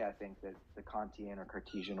to say, I think, that the Kantian or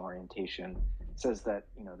Cartesian orientation says that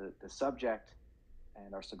the subject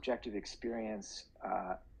and our subjective experience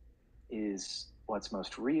is what's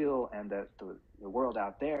most real, and that the world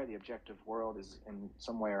out there, the objective world, is in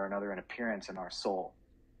some way or another an appearance in our soul,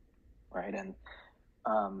 right? And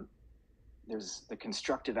there's the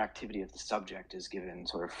constructive activity of the subject is given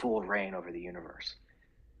sort of full reign over the universe.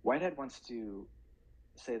 Whitehead wants to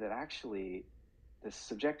say that actually the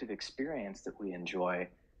subjective experience that we enjoy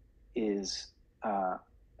is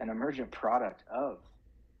an emergent product of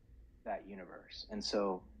that universe. And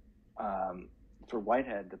so for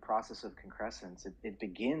Whitehead, the process of concrescence, it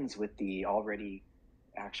begins with the already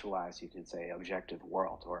actualized, you could say, objective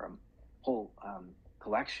world, or a whole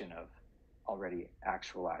collection of already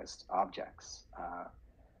actualized objects.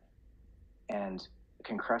 And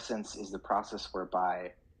concrescence is the process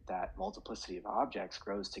whereby that multiplicity of objects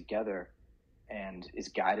grows together and is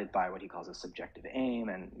guided by what he calls a subjective aim,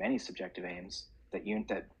 and many subjective aims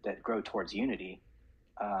that grow towards unity.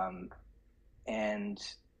 And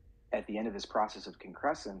at the end of this process of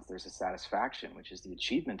concrescence, there's a satisfaction, which is the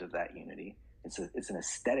achievement of that unity. It's an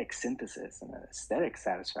aesthetic synthesis and an aesthetic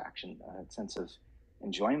satisfaction, a sense of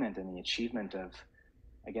enjoyment and the achievement of,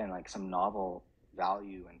 again, like some novel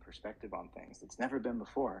value and perspective on things that's never been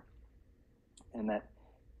before. And that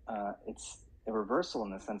it's a reversal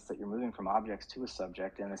in the sense that you're moving from objects to a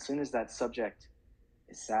subject, and as soon as that subject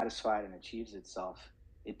is satisfied and achieves itself,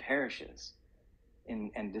 it perishes.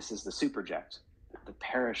 And this is the superject, the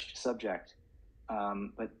perished subject.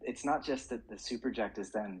 But it's not just that the superject is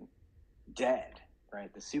then dead,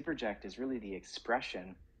 right? The superject is really the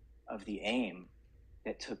expression of the aim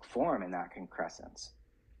that took form in that concrescence.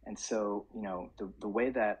 And so, the way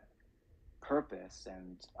that purpose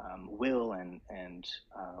and will and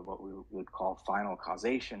what we would call final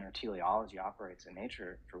causation or teleology operates in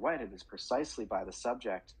nature for Whitehead is precisely by the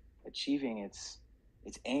subject achieving its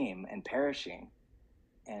aim and perishing,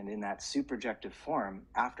 and in that superjective form,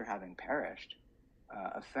 after having perished,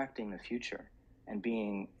 affecting the future and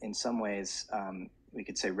being, in some ways, we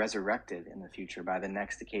could say, resurrected in the future by the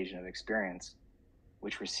next occasion of experience,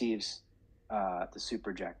 which receives the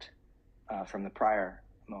superject from the prior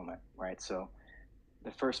moment, right? So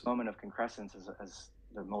the first moment of concrescence is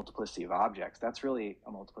the multiplicity of objects. That's really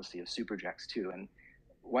a multiplicity of superjects too. And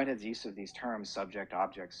Whitehead's use of these terms, subject,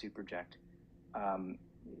 object, superject,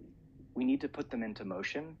 we need to put them into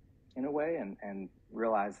motion in a way and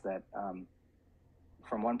realize that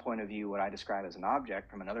from one point of view, what I describe as an object,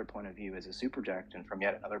 from another point of view is a superject, and from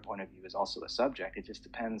yet another point of view is also a subject. It just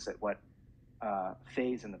depends at what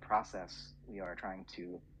phase in the process we are trying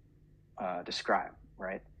to describe,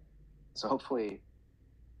 right? So hopefully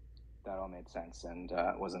that all made sense and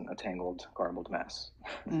wasn't a tangled, garbled mess.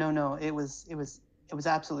 No, it was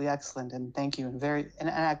absolutely excellent, and thank you,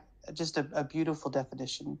 and just a beautiful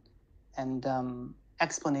definition and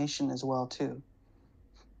explanation as well too.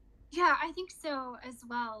 Yeah, I think so as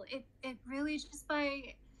well. It really just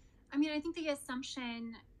I think the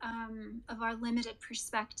assumption of our limited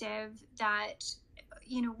perspective that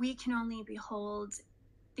we can only behold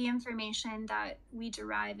the information that we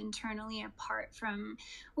derive internally apart from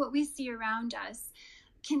what we see around us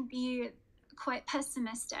can be quite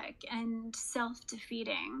pessimistic and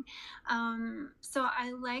self-defeating. So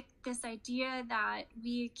I like this idea that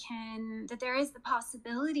that there is the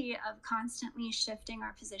possibility of constantly shifting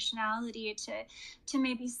our positionality to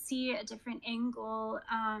maybe see a different angle,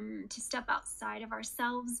 to step outside of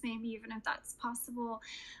ourselves, maybe even if that's possible,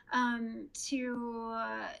 to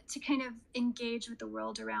kind of engage with the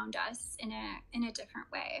world around us in a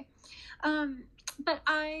different way. But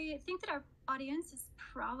I think that our audience is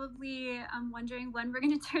probably wondering when we're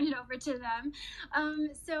going to turn it over to them.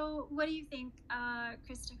 So what do you think,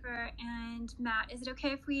 Christopher and Matt? Is it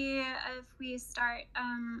okay if we start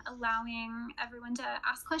allowing everyone to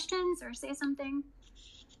ask questions or say something?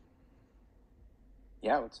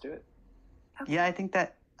 Yeah, let's do it. Okay. Yeah, I think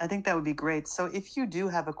that would be great. So if you do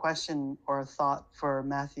have a question or a thought for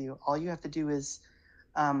Matthew, all you have to do is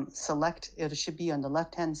select. It should be on the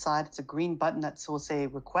left-hand side. It's a green button that will say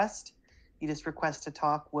request. You just request to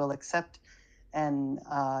talk, we'll accept, and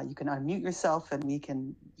you can unmute yourself, and you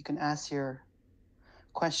can ask your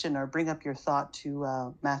question or bring up your thought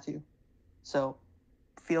to Matthew. So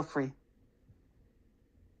feel free.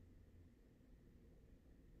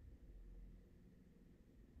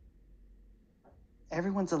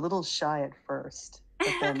 Everyone's a little shy at first,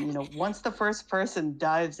 but then, once the first person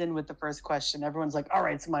dives in with the first question, everyone's like, all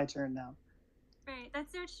right, it's my turn now. Right,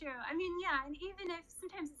 that's so true. I mean, yeah, and even if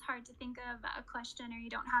sometimes it's hard to think of a question or you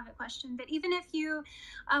don't have a question, but even if you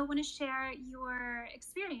want to share your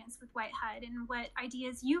experience with Whitehead and what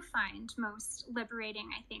ideas you find most liberating,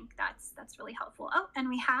 I think that's really helpful. Oh, and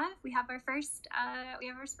we have our first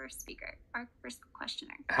speaker, our first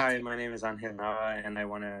questioner. Hi, my name is Angel Nava, and I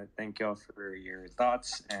want to thank y'all for your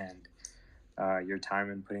thoughts and your time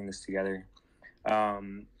in putting this together.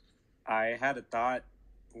 I had a thought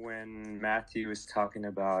when Matthew was talking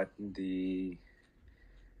about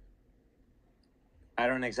I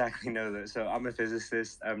don't exactly know so I'm a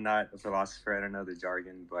physicist, I'm not a philosopher, I don't know the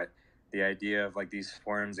jargon, but the idea of like these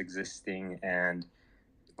forms existing and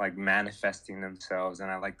like manifesting themselves, and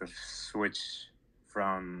I like the switch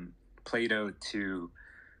from Plato to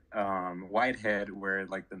Whitehead, where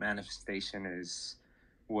like the manifestation is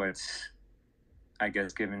what's, I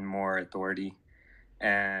guess, given more authority.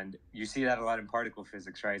 And you see that a lot in particle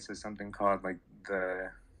physics, right? So something called like the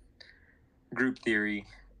group theory.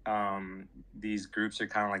 These groups are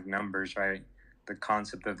kind of like numbers, right? The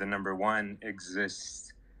concept of the number one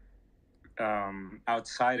exists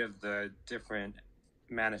outside of the different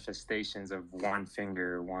manifestations of one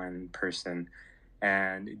finger, one person.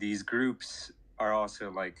 And these groups are also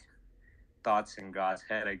like thoughts in God's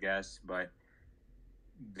head, I guess, but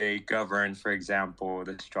they govern, for example,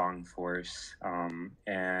 the strong force,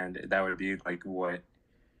 and that would be like what,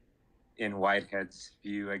 in Whitehead's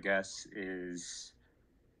view, I guess, is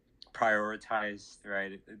prioritized,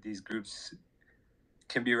 right? These groups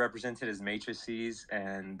can be represented as matrices,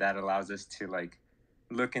 and that allows us to like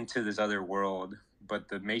look into this other world, but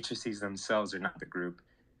the matrices themselves are not the group.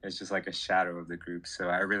 It's just like a shadow of the group. So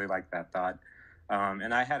I really like that thought.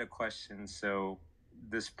 And I had a question. So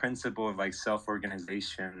this principle of like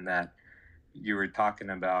self-organization that you were talking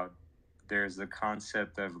about, there's the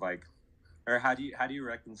concept of like, or how do you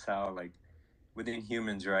reconcile like within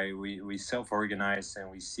humans, right? We self-organize and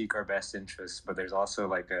we seek our best interests, but there's also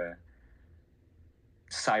like a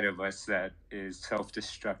side of us that is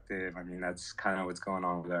self-destructive. I mean, that's kind of what's going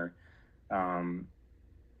on with our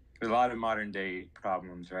there's a lot of modern day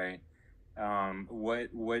problems, right?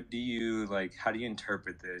 What do you like? How do you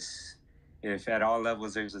interpret this? If at all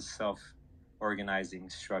levels there's a self-organizing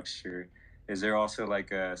structure, is there also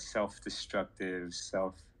like a self-destructive,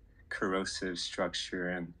 self-corrosive structure?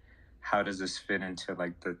 And how does this fit into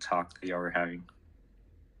like the talk that y'all were having?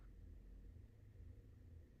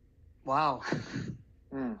 Wow.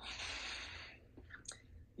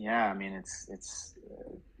 Yeah, I mean, it's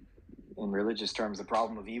in religious terms, the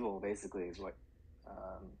problem of evil basically is what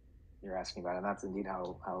you're asking about, and that's indeed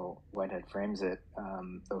how Whitehead frames it.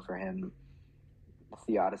 Though for him,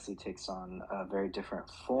 theodicy takes on a very different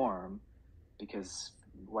form because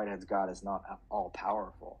Whitehead's God is not all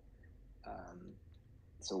powerful.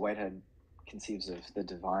 So Whitehead conceives of the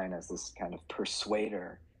divine as this kind of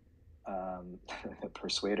persuader, a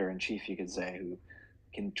persuader in chief, you could say, who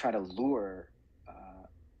can try to lure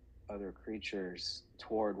other creatures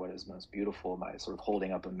toward what is most beautiful by sort of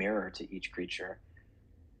holding up a mirror to each creature,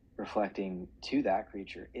 reflecting to that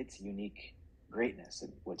creature its unique greatness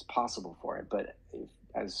and what's possible for it. But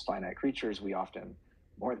as finite creatures, we often,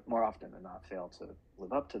 more often than not, fail to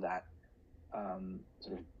live up to that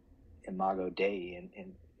sort of imago Dei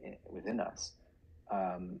within us.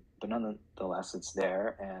 But nonetheless, it's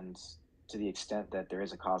there, and to the extent that there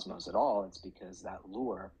is a cosmos at all, it's because that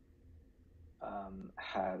lure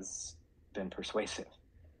has been persuasive.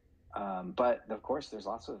 But of course, there's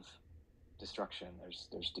lots of destruction.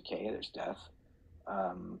 There's decay. There's death.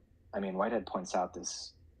 I mean, Whitehead points out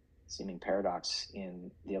this seeming paradox in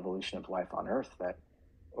the evolution of life on Earth, that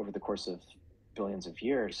over the course of billions of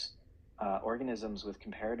years, organisms with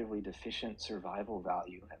comparatively deficient survival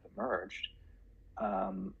value have emerged.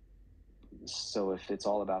 So if it's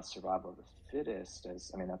all about survival of the fittest,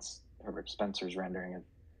 that's Herbert Spencer's rendering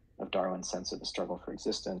of Darwin's sense of the struggle for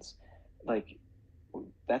existence, like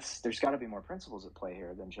there's got to be more principles at play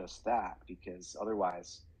here than just that, because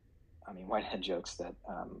otherwise, I mean, Whitehead jokes that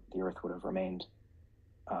the Earth would have remained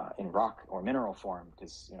in rock or mineral form,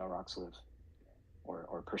 because rocks live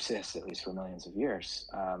or persist at least for millions of years.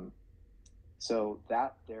 So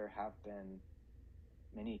that there have been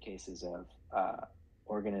many cases of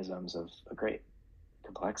organisms of a great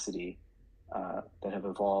complexity that have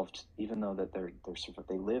evolved, even though that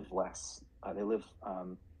they live less, they live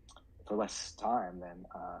for less time than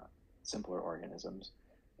simpler organisms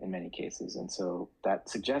in many cases. And so that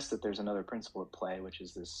suggests that there's another principle at play, which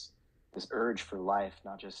is this urge for life,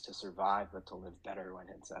 not just to survive, but to live better,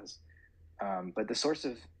 Whitehead says. But the source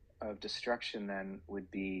of destruction then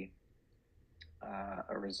would be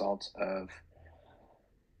a result of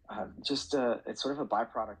it's sort of a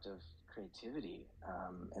byproduct of creativity,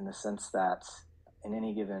 in the sense that in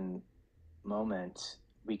any given moment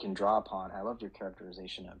we can draw upon. I loved your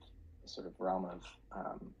characterization of the sort of realm of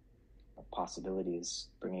possibilities,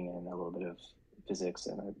 bringing in a little bit of physics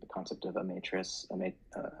and the concept of a matrix or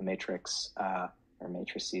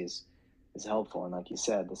matrices is helpful. And like you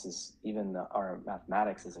said, this is even our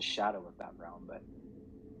mathematics is a shadow of that realm. But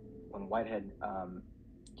when Whitehead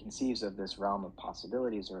conceives of this realm of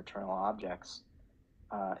possibilities or eternal objects,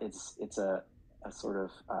 it's a sort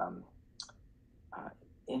of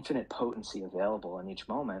infinite potency available in each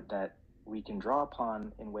moment that we can draw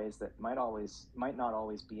upon in ways that might not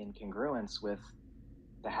always be in congruence with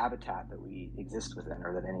the habitat that we exist within,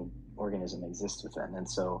 or that any organism exists within. And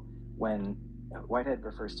so when Whitehead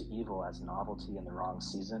refers to evil as novelty in the wrong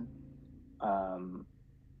season,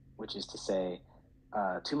 which is to say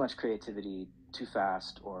too much creativity too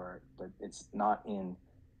fast, or that it's not in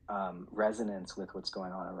resonance with what's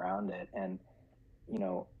going on around it. And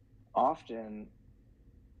often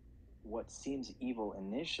what seems evil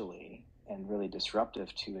initially and really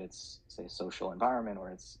disruptive to its, say, social environment or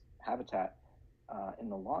its habitat, in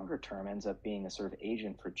the longer term ends up being a sort of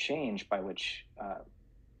agent for change by which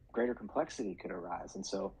greater complexity could arise. And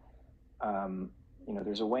so,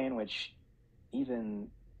 there's a way in which even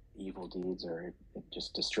evil deeds or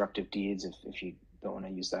just destructive deeds, if you don't want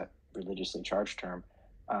to use that religiously charged term,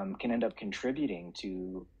 can end up contributing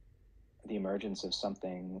to the emergence of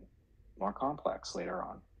something more complex later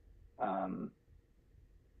on.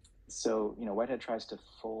 So Whitehead tries to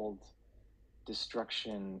fold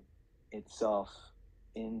destruction itself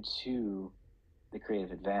into the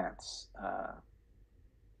creative advance.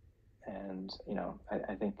 And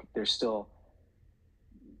I think there's still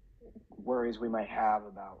worries we might have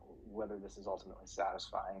about whether this is ultimately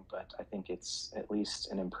satisfying, but I think it's at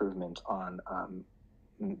least an improvement on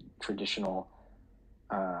traditional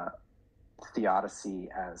theodicy,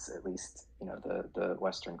 as at least the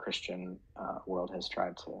Western Christian world has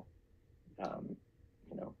tried to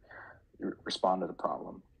respond to the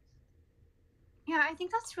problem. Yeah, I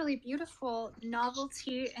think that's really beautiful.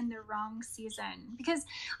 Novelty in the wrong season, because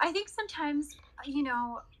I think sometimes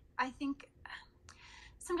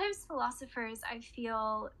sometimes philosophers, I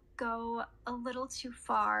feel, go a little too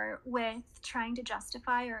far with trying to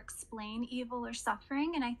justify or explain evil or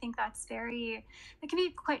suffering. And I think that can be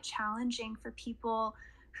quite challenging for people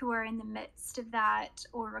who are in the midst of that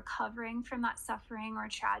or recovering from that suffering or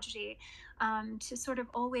tragedy, to sort of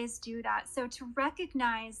always do that. So to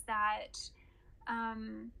recognize that,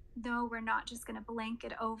 though we're not just going to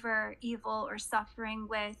blanket over evil or suffering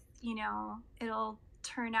with, it'll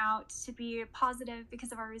turn out to be positive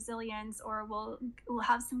because of our resilience, or we'll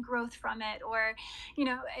have some growth from it, or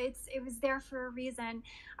it was there for a reason,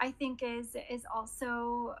 I think is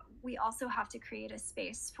also, we also have to create a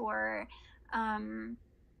space for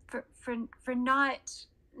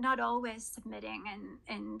not always submitting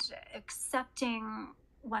and accepting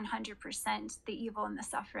 100% the evil and the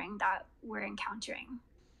suffering that we're encountering.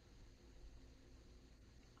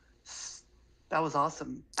 That was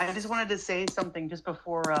awesome. I just wanted to say something just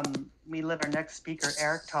before we let our next speaker,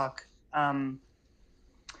 Eric, talk.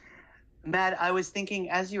 Matt, I was thinking,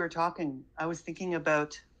 as you were talking, I was thinking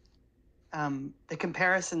about the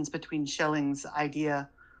comparisons between Schelling's idea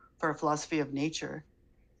for a philosophy of nature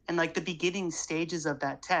and like the beginning stages of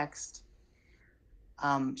that text.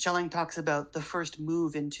 Schelling talks about the first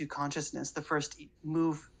move into consciousness, the first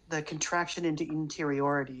move, the contraction into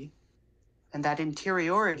interiority. And that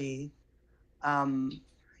interiority,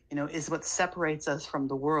 is what separates us from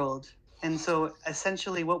the world. And so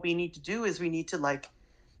essentially what we need to do is we need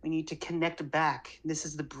to connect back. This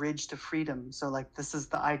is the bridge to freedom. So like this is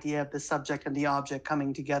the idea of the subject and the object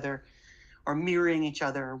coming together or mirroring each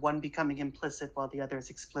other, or one becoming implicit while the other is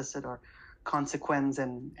explicit, or consequens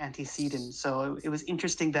and antecedent. So it was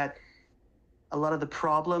interesting that a lot of the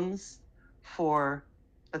problems for,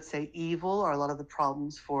 let's say, evil, or a lot of the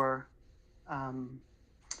problems for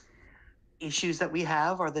issues that we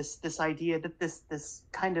have, or this idea that this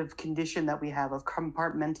kind of condition that we have of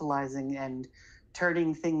compartmentalizing and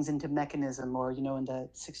turning things into mechanism, or in the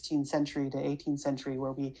 16th century to 18th century,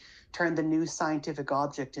 where we turned the new scientific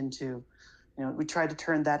object into, we tried to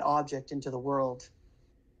turn that object into the world,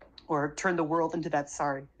 or turn the world into that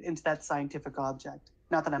scientific object.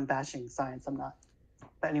 Not that I'm bashing science, I'm not.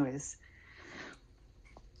 But anyways.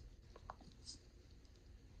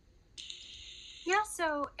 Yeah,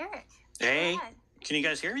 so Eric. Hey, can you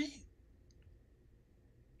guys hear me?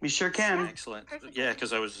 We sure can. Yeah. Excellent. Perfectly. Yeah,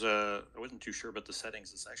 because I wasn't too sure about the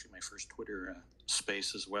settings. It's actually my first Twitter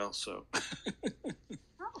space as well. So.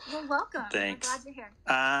 Well, welcome. Thanks. I'm glad you're here.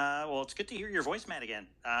 Well, it's good to hear your voice, Matt, again.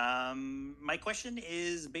 My question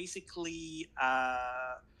is basically,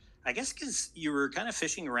 I guess because you were kind of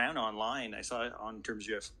fishing around online. I saw in terms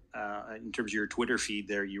of your Twitter feed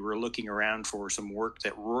there, you were looking around for some work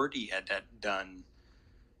that Rorty had done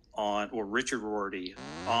Richard Rorty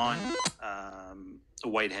on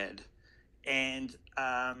Whitehead, and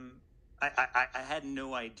I had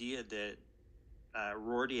no idea that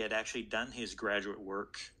Rorty had actually done his graduate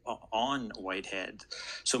work on Whitehead.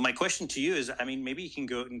 So my question to you is, maybe you can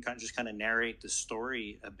go and kind of narrate the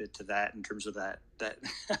story a bit to that, in terms of that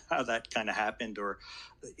how that kind of happened, or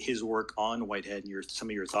his work on Whitehead, and some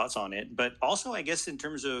of your thoughts on it. But also, I guess, in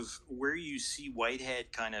terms of where you see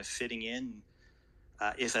Whitehead kind of fitting in,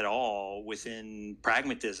 if at all, within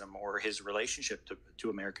pragmatism, or his relationship to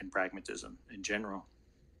American pragmatism in general.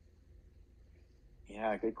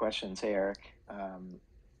 Yeah, good questions. Hey, Eric.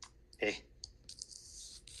 Hey.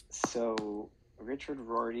 So Richard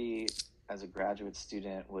Rorty, as a graduate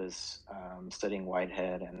student, was studying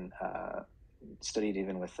Whitehead, and studied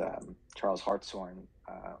even with Charles Hartshorne,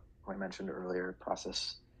 who I mentioned earlier,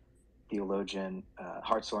 process theologian.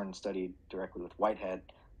 Hartshorne studied directly with Whitehead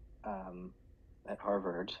at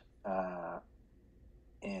Harvard.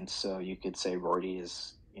 And so you could say Rorty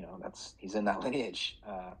is, he's in that lineage.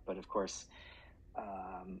 But of course,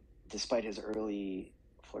 despite his early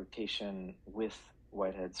flirtation with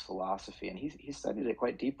Whitehead's philosophy, and he studied it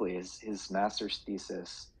quite deeply. His master's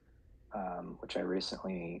thesis, which I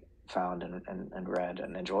recently found and read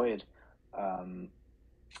and enjoyed,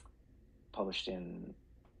 published in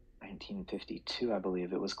 1952, I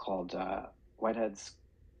believe. It was called Whitehead's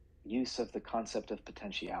Use of the Concept of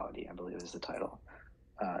Potentiality, I believe is the title.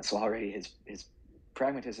 So already his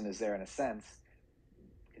pragmatism is there in a sense,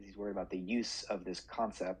 because he's worried about the use of this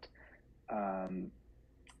concept.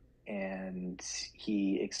 And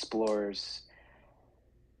he explores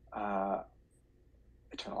eternal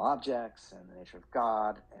objects and the nature of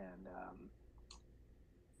God. And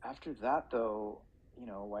after that, though,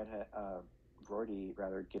 Rorty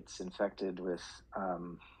rather gets infected with,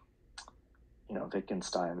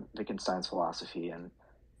 Wittgenstein's philosophy and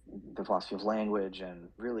the philosophy of language, and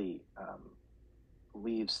really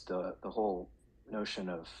leaves the whole notion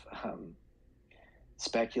of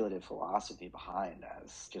speculative philosophy behind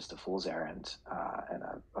as just a fool's errand, and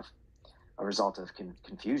a result of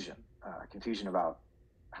confusion about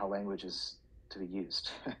how language is to be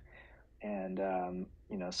used. And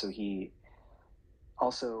so he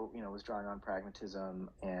also was drawing on pragmatism,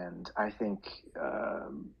 and I think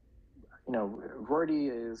Rorty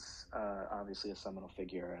is obviously a seminal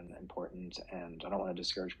figure and important, and I don't want to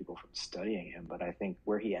discourage people from studying him, but I think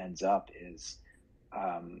where he ends up is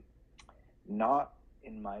not,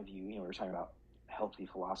 in my view, we were talking about healthy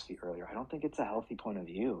philosophy earlier. I don't think it's a healthy point of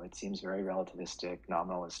view. It seems very relativistic,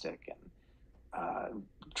 nominalistic, and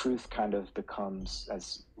truth kind of becomes,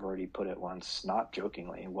 as Rorty put it once, not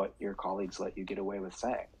jokingly, what your colleagues let you get away with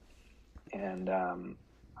saying. And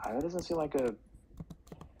that doesn't seem like a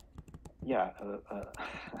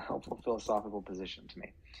helpful philosophical position to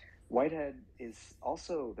me. Whitehead is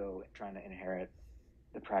also, though, trying to inherit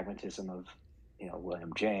the pragmatism of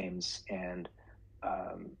William James and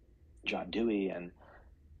John Dewey, and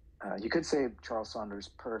you could say Charles Saunders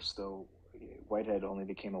Peirce, though Whitehead only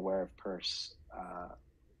became aware of Peirce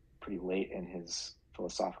pretty late in his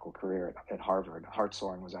philosophical career at Harvard.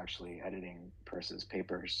 Hartshorne was actually editing Peirce's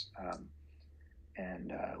papers,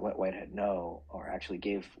 and let Whitehead know, or actually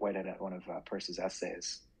gave Whitehead one of Peirce's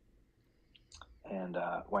essays. And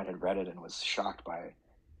Whitehead read it and was shocked by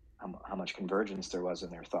how much convergence there was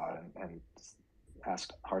in their thought, and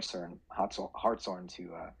asked Hartshorne to,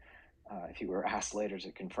 if he were asked later,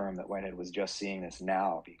 to confirm that Whitehead was just seeing this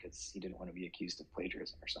now because he didn't want to be accused of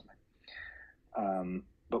plagiarism or something.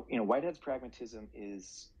 But Whitehead's pragmatism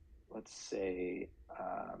is, let's say,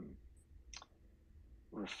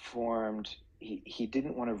 reformed. He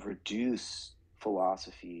didn't want to reduce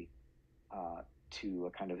philosophy to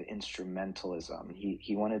a kind of instrumentalism.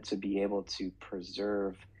 He wanted to be able to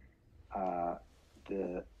preserve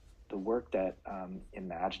the work that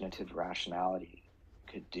imaginative rationality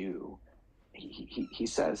could do. He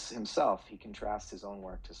says himself, he contrasts his own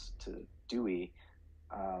work to Dewey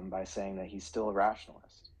by saying that he's still a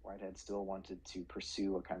rationalist. Whitehead still wanted to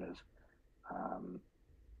pursue a kind of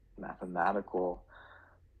mathematical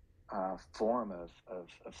form of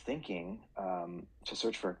thinking, to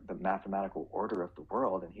search for the mathematical order of the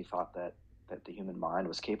world, and he thought that the human mind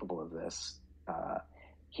was capable of this.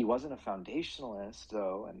 He wasn't a foundationalist,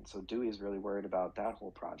 though, and so Dewey is really worried about that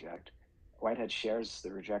whole project. Whitehead shares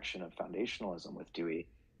the rejection of foundationalism with Dewey,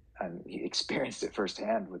 and he experienced it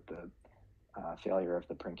firsthand with the failure of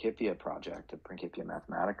the Principia project, the Principia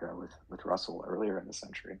Mathematica, with Russell earlier in the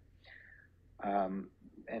century. And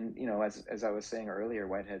as I was saying earlier,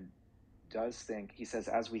 Whitehead does think, he says,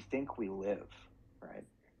 as we think, we live, right?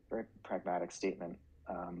 Very pragmatic statement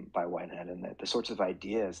by Whitehead, and that the sorts of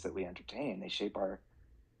ideas that we entertain, they shape our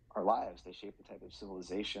lives, they shape the type of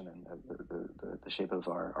civilization and the shape of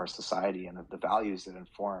our society, and of the values that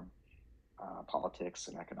inform politics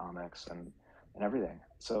and economics and everything.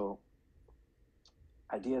 So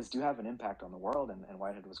ideas do have an impact on the world, and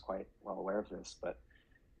Whitehead was quite well aware of this, but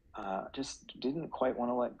just didn't quite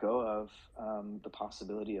want to let go of the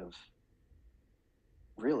possibility of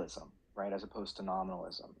realism, right, as opposed to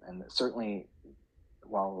nominalism. And certainly,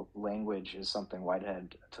 while language is something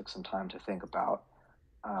Whitehead took some time to think about,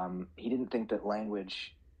 he didn't think that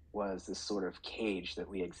language was this sort of cage that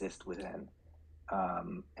we exist within.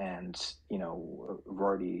 And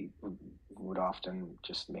Rorty would often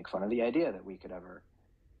just make fun of the idea that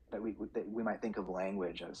we might think of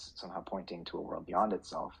language as somehow pointing to a world beyond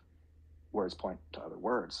itself. Words point to other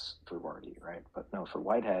words for Rorty, right? But no, for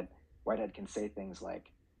Whitehead can say things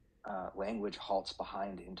like, language halts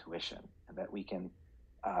behind intuition, and that we can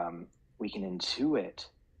intuit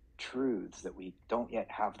truths that we don't yet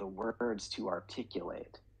have the words to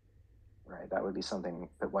articulate, right? That would be something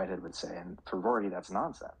that Whitehead would say, and for Rorty, that's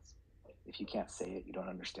nonsense. If you can't say it, you don't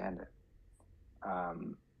understand it.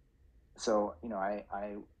 So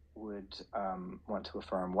I would want to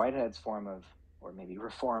affirm Whitehead's form of, or maybe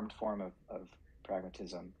reformed form of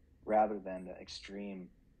pragmatism, rather than the extreme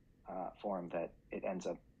form that it ends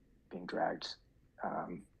up being dragged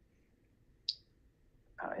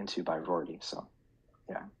into by Rorty. So,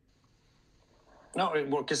 yeah. No,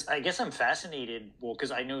 well, because I guess I'm fascinated. Well,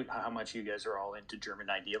 because I know how much you guys are all into German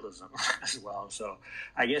idealism as well. So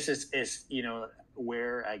I guess it's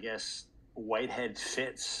where I guess Whitehead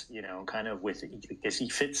fits, kind of with, because he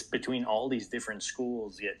fits between all these different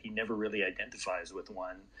schools, yet he never really identifies with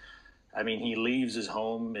one. I mean, he leaves his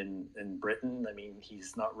home in Britain. I mean,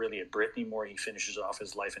 he's not really a Brit anymore. He finishes off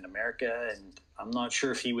his life in America, and I'm not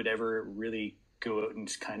sure if he would ever really go out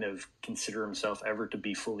and kind of consider himself ever to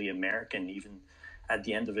be fully American, even at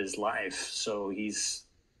the end of his life. So he's,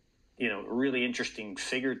 a really interesting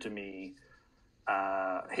figure to me,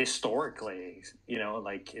 historically,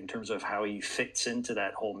 like in terms of how he fits into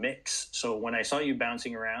that whole mix. So when I saw you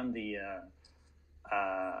bouncing around the,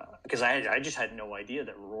 because I just had no idea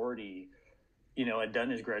that Rorty, had done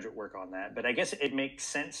his graduate work on that. But I guess it makes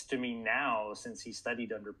sense to me now, since he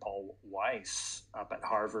studied under Paul Weiss up at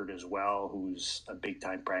Harvard as well, who's a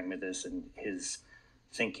big-time pragmatist, and his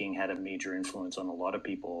thinking had a major influence on a lot of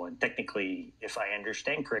people. And technically, if I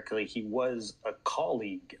understand correctly, he was a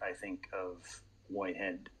colleague, I think, of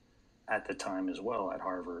Whitehead at the time as well at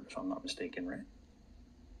Harvard, if I'm not mistaken, right?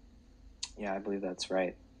 Yeah, I believe that's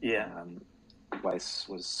right. Yeah. Weiss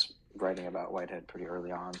was writing about Whitehead pretty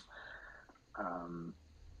early on.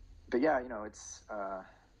 But yeah, it's, I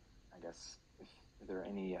guess if there are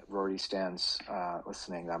any Rorty stands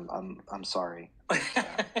listening, I'm sorry.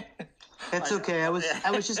 It's okay. I was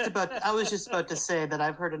just about to say that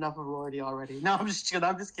I've heard enough of Rorty already. No, I'm just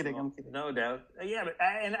kidding. I'm kidding. No doubt. Yeah, but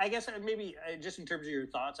and I guess maybe just in terms of your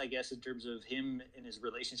thoughts, I guess in terms of him and his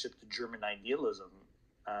relationship to German idealism,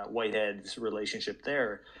 Whitehead's relationship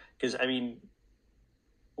there, because I mean,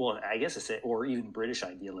 well, I guess it's or even British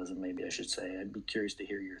idealism, maybe I should say. I'd be curious to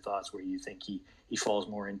hear your thoughts where you think he falls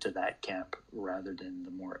more into that camp rather than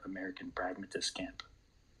the more American pragmatist camp.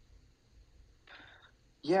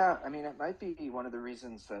 Yeah, I mean, it might be one of the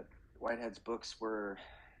reasons that Whitehead's books were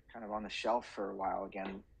kind of on the shelf for a while,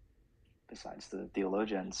 again, besides the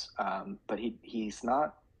theologians. But he's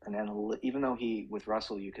not an analytic, even though he, with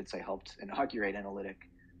Russell, you could say, helped inaugurate analytic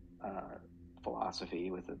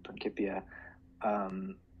philosophy with the Principia.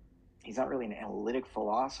 He's not really an analytic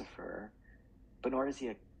philosopher, but nor is he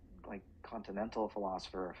a continental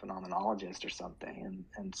philosopher or phenomenologist or something.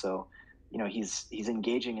 And so, he's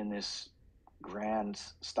engaging in this grand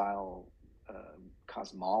style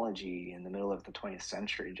cosmology in the middle of the 20th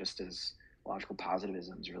century, just as logical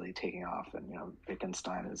positivism is really taking off. And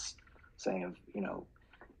Wittgenstein is saying of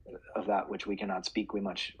that which we cannot speak, we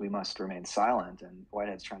must remain silent. And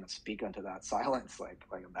Whitehead's trying to speak unto that silence like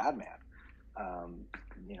a madman.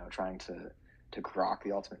 Trying to grok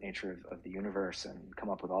the ultimate nature of the universe and come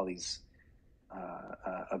up with all these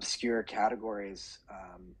obscure categories.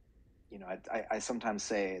 I sometimes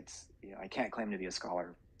say it's, I can't claim to be a scholar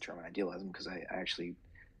of German idealism because I actually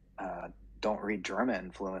don't read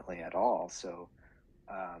German fluently at all. So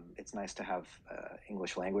it's nice to have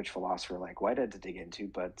English language philosopher like Whitehead to dig into,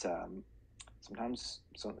 but sometimes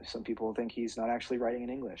some people think he's not actually writing in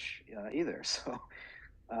English either. So,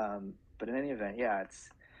 but in any event, yeah, it's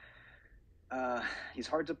he's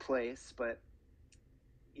hard to place. But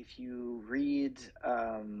if you read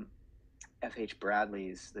F.H.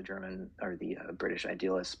 Bradley's the British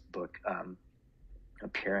idealist book,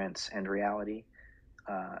 Appearance and Reality,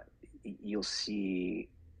 you'll see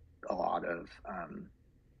a lot of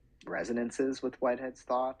resonances with Whitehead's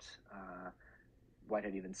thought.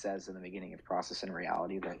 Whitehead even says in the beginning of Process and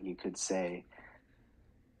Reality that you could say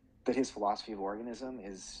that his philosophy of organism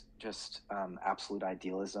is just absolute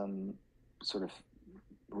idealism, sort of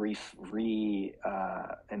reimagined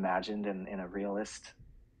in a realistic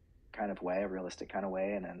kind of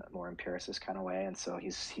way, and a more empiricist kind of way. And so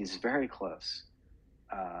he's very close,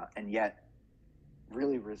 and yet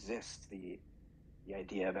really resists the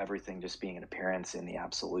idea of everything just being an appearance in the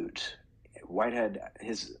absolute. Whitehead,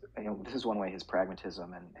 this is one way his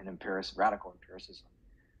pragmatism and radical empiricism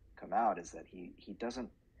come out, is that he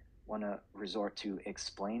doesn't want to resort to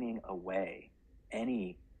explaining away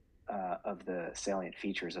any of the salient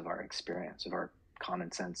features of our experience, of our common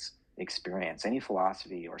sense experience. Any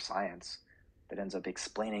philosophy or science that ends up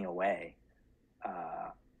explaining away,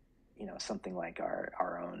 something like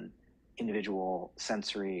our own individual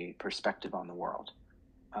sensory perspective on the world,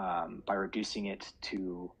 by reducing it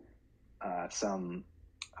to some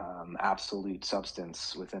absolute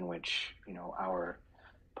substance within which our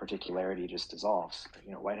particularity just dissolves.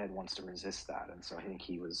 Whitehead wants to resist that, and so I think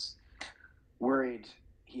he was worried.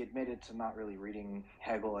 He admitted to not really reading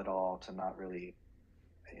Hegel at all, to not really.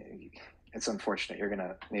 It's unfortunate. You're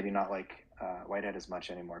gonna maybe not like Whitehead as much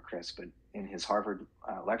anymore, Chris, but in his Harvard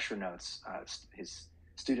lecture notes, his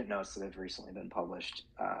student notes that have recently been published,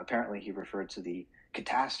 apparently he referred to the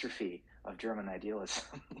catastrophe of German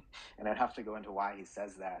idealism, and I'd have to go into why he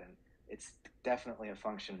says that, and it's definitely a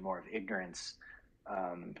function more of ignorance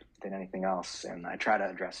than anything else. And I try to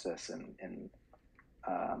address this in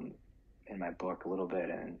my book a little bit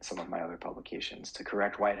and some of my other publications to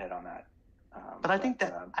correct Whitehead on that. But I think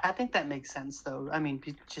that makes sense, though. I mean,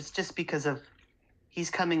 just because of he's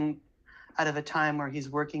coming out of a time where he's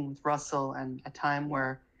working with Russell, and a time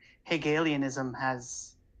where Hegelianism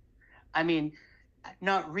has, I mean,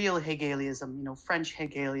 not real Hegelianism, French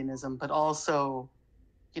Hegelianism, but also,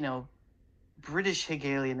 British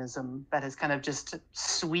Hegelianism that has kind of just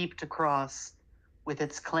swept across with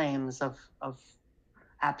its claims of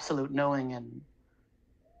absolute knowing and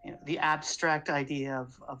the abstract idea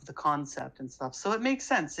of the concept and stuff. So it makes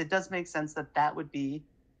sense. It does make sense that would be,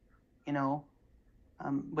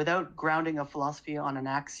 without grounding a philosophy on an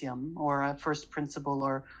axiom or a first principle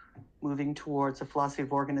or moving towards a philosophy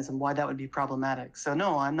of organism, why that would be problematic. So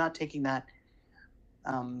no, I'm not taking that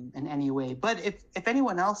in any way. But if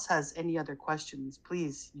anyone else has any other questions,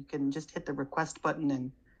 please, you can just hit the request button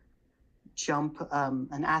and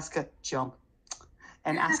ask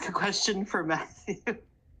a question for Matthew.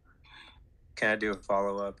 Can I do a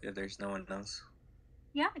follow-up if there's no one else?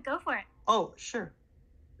 Yeah, go for it. Oh, sure.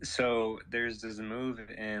 So there's this move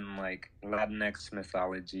in Latinx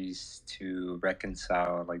mythologies to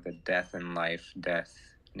reconcile the death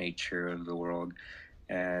nature of the world.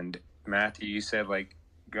 And Matthew, you said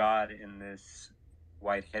God in this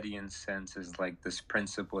Whiteheadian sense is this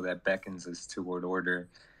principle that beckons us toward order.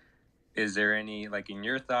 is there any, like in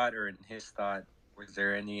your thought or in his thought, was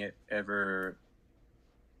there ever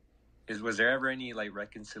any like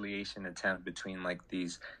reconciliation attempt between like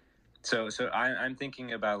these? So I'm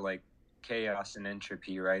thinking about like chaos and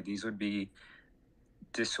entropy, right? These would be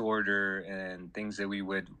disorder and things that we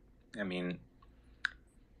would, I mean,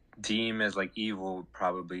 deem as like evil,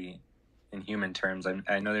 probably in human terms.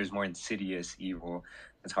 I know there's more insidious evil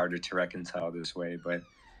that's harder to reconcile this way, but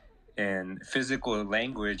in physical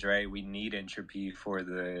language, right, we need entropy for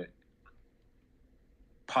the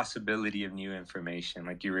possibility of new information,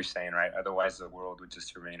 like you were saying, right? Otherwise the world would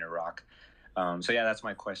just remain a rock. So yeah, that's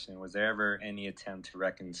my question. Was there ever any attempt to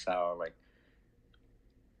reconcile, like,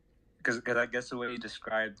 because I guess the way you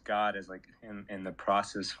described God as like in the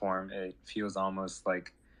process form, it feels almost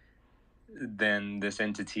like then this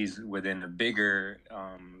entity's within a bigger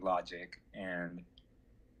logic. And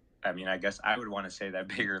I mean, I guess I would want to say that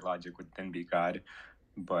bigger logic would then be God,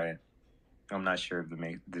 but I'm not sure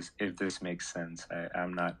if this makes sense.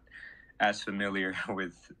 I'm not as familiar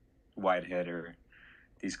with Whitehead or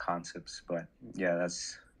these concepts, but yeah,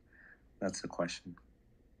 that's the question.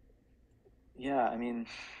 Yeah, I mean,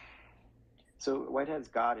 so Whitehead's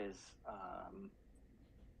God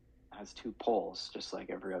has two poles, just like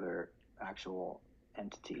every other actual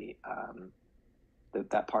entity.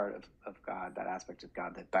 That part of God, that aspect of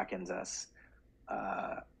God that beckons us,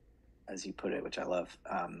 as you put it, which I love,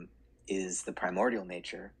 is the primordial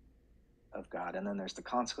nature of God. And then there's the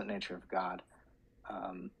consequent nature of God,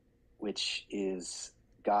 which is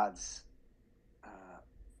God's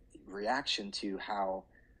reaction to how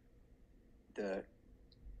the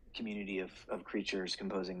community of creatures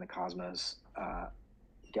composing the cosmos,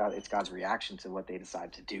 it's God's reaction to what they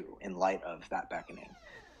decide to do in light of that beckoning.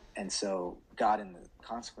 And so God in the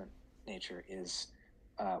consequent nature is,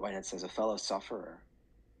 Whitehead says, a fellow sufferer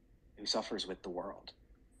who suffers with the world,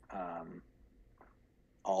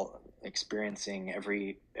 all experiencing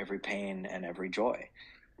every pain and every joy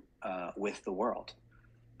with the world.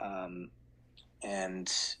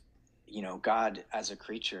 And you know, God as a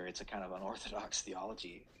creature, it's a kind of unorthodox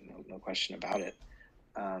theology, no question about it.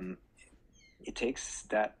 It takes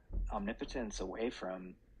that omnipotence away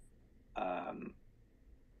from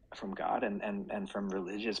God and from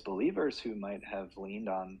religious believers who might have leaned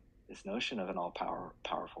on this notion of an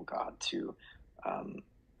powerful God to,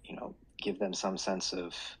 give them some sense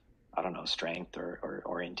of, I don't know, strength or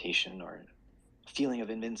orientation or feeling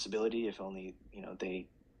of invincibility, if only, they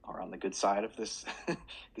are on the good side of this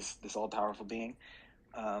this all-powerful being.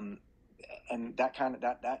 And that kind of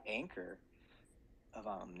that anchor of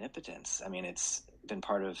omnipotence, I mean, it's been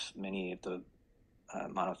part of many of the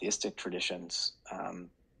monotheistic traditions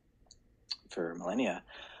for millennia.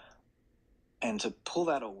 And to pull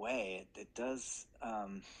that away, it does,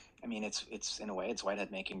 I mean, it's in a way, it's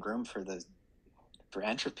Whitehead making room for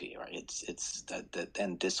entropy, right? It's that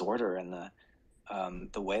and disorder, and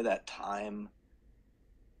the way that time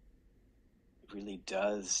really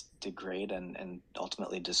does degrade and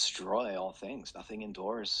ultimately destroy all things. Nothing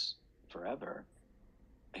endures forever,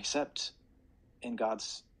 except in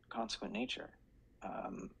God's consequent nature,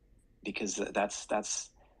 because that's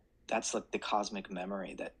like the cosmic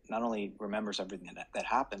memory that not only remembers everything that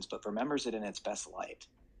happens, but remembers it in its best light.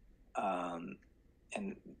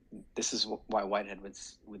 And this is why Whitehead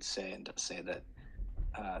would say and does say that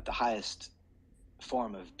the highest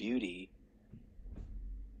form of beauty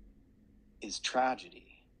is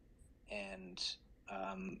tragedy, and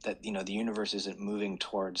that the universe isn't moving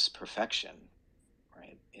towards perfection,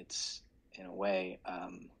 right? It's in a way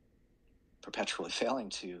perpetually failing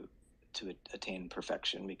to attain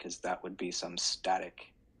perfection, because that would be some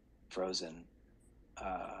static, frozen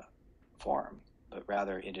form. But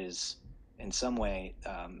rather, it is in some way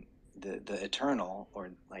the eternal,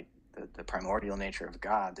 or like the primordial nature of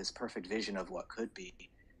God, this perfect vision of what could be,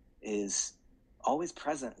 is always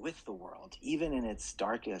present with the world, even in its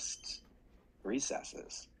darkest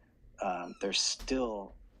recesses. There's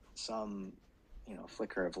still some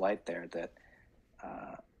flicker of light there that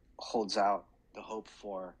holds out the hope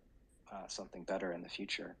for something better in the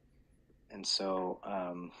future. And so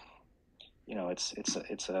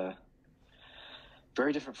it's a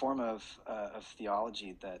very different form of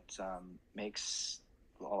theology that makes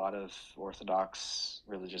a lot of Orthodox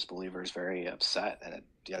religious believers very upset. And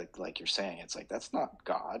like you're saying, it's like, that's not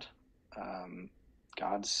God.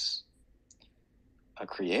 God's a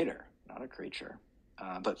creator, not a creature.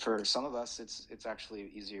 But for some of us, it's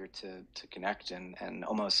actually easier to connect and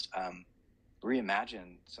almost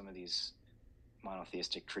reimagine some of these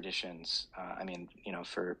monotheistic traditions. I mean,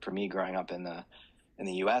 for me, growing up in the in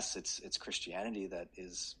the U.S., it's Christianity that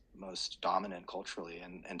is most dominant culturally,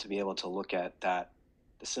 and to be able to look at that,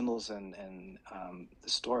 the symbols and the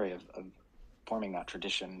story of forming that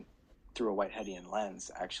tradition through a Whiteheadian lens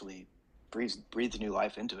actually breathed new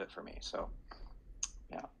life into it for me. So,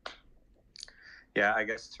 yeah. Yeah, I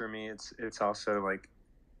guess for me, it's also like,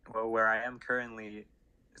 well, where I am currently,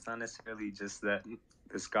 it's not necessarily just that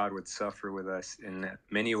this God would suffer with us. In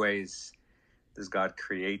many ways, this God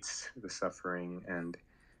creates the suffering and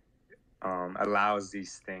allows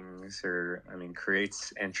these things, or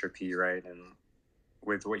creates entropy, right? And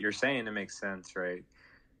with what you're saying, it makes sense, right?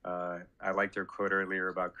 I liked your quote earlier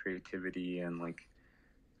about creativity and like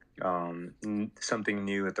something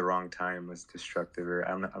new at the wrong time was destructive, or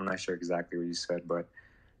I'm not sure exactly what you said, but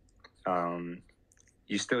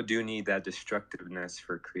you still do need that destructiveness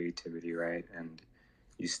for creativity, right? And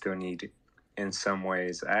you still need, in some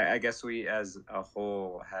ways, I guess we as a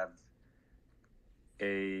whole have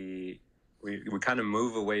we kind of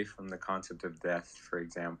move away from the concept of death, for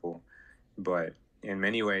example, but in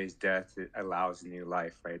many ways, death allows new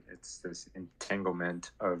life, right? It's this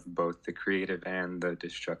entanglement of both the creative and the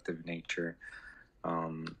destructive nature.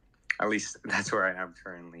 At least that's where I am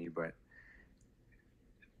currently, but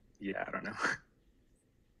yeah, I don't know.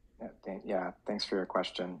 Yeah, thanks for your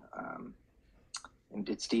question. And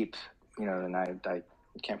it's deep, and I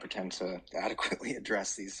can't pretend to adequately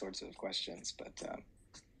address these sorts of questions, but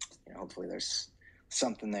hopefully there's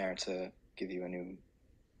something there to give you a new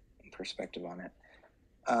perspective on it.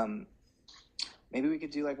 Maybe we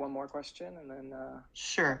could do like one more question and then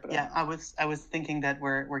sure. Yeah, I was thinking that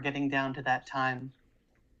we're getting down to that time,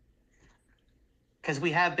 because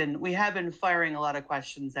we have been firing a lot of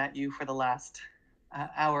questions at you for the last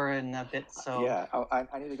hour and a bit. So yeah,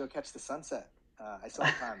 I need to go catch the sunset. I still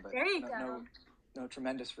have time, but there you go. No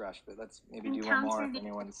tremendous rush. But let's maybe do one more if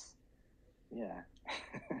anyone's. Yeah.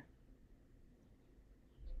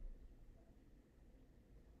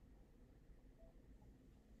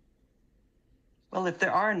 Well, if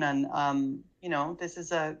there are none, this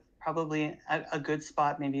is probably a good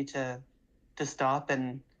spot maybe to stop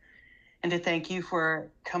and to thank you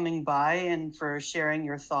for coming by and for sharing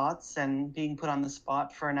your thoughts and being put on the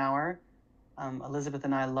spot for an hour. Elisabeth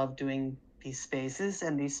and I love doing these spaces,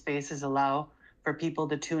 and these spaces allow for people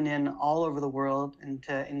to tune in all over the world and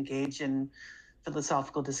to engage in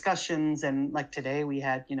philosophical discussions. And like today, we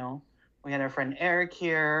had our friend Eric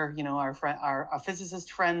here, our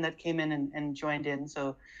physicist friend that came in and joined in.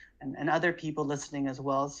 So, and other people listening as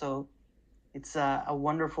well. So it's a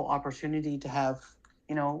wonderful opportunity to have,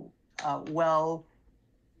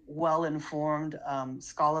 well-informed,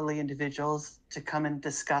 scholarly individuals to come and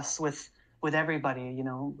discuss with everybody,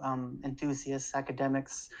 enthusiasts,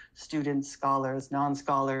 academics, students, scholars,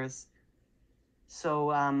 non-scholars.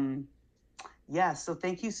 So, so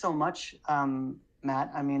thank you so much,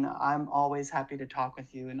 Matt. I'm always happy to talk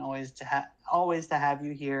with you and always to have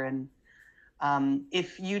you here. And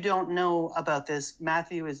if you don't know about this,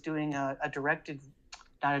 Matthew is doing not a directed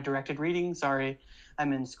reading, sorry,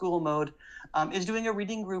 I'm in school mode, is doing a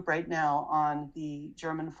reading group right now on the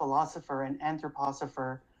German philosopher and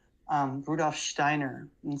anthroposopher Rudolf Steiner.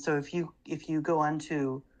 And so if you go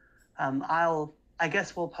onto, I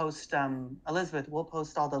guess we'll post, Elisabeth, we'll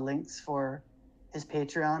post all the links for his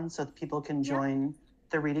Patreon so that people can join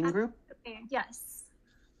the reading group. Yes.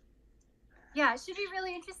 Yeah, it should be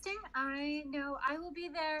really interesting. I know I will be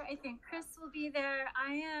there. I think Chris will be there.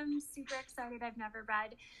 I am super excited. I've never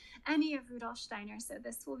read any of Rudolf Steiner, so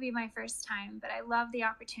this will be my first time, but I love the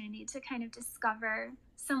opportunity to kind of discover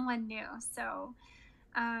someone new. So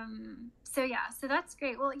that's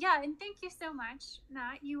great. Well, yeah, and thank you so much,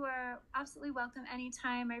 Matt. You are absolutely welcome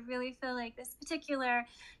anytime. I really feel like this particular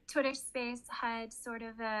Twitter space had sort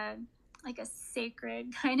of a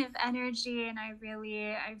sacred kind of energy, and I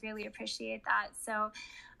really appreciate that. So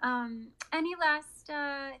any last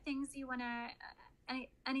things you want to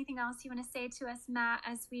anything else you want to say to us, Matt,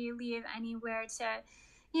 as we leave, anywhere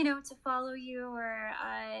to follow you, or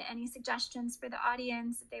any suggestions for the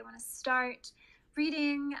audience if they want to start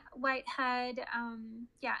reading Whitehead?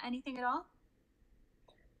 Anything at all?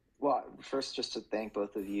 Well, first, just to thank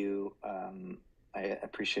both of you. I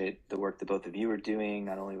appreciate the work that both of you are doing,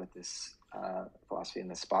 not only with this Philosophy in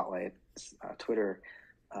the Spotlight Twitter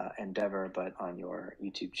endeavor, but on your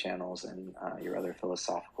YouTube channels and your other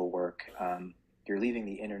philosophical work. You're leaving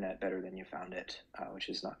the internet better than you found it, which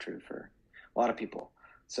is not true for a lot of people.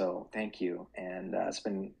 So thank you. And it's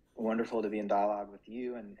been wonderful to be in dialogue with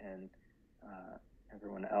you and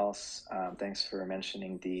everyone else. Thanks for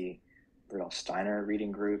mentioning the Rudolf Steiner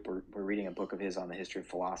reading group. We're reading a book of his on the history of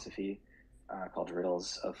philosophy, called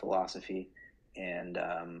Riddles of Philosophy, and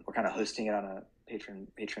we're kind of hosting it on a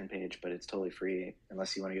Patreon page, but it's totally free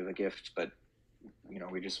unless you want to give a gift. But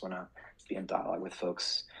we just want to be in dialogue with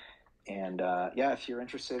folks. And if you're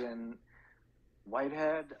interested in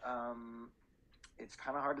Whitehead, it's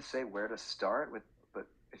kind of hard to say where to start with. But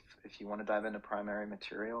if you want to dive into primary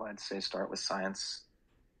material, I'd say start with Science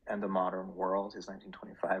and the Modern World, his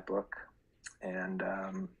 1925 book, and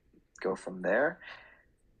go from there.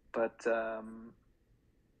 But I'm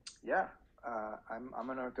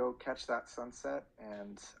gonna go catch that sunset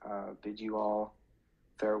and bid you all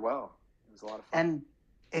farewell. It was a lot of fun. And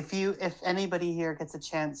if anybody here gets a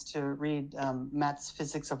chance to read Matt's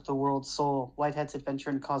Physics of the World Soul, Whitehead's Adventure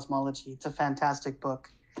in Cosmology, it's a fantastic book.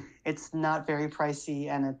 It's not very pricey,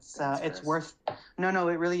 and it's worth. No,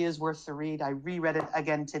 it really is worth the read. I reread it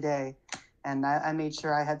again today, and I made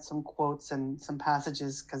sure I had some quotes and some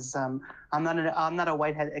passages because I'm not a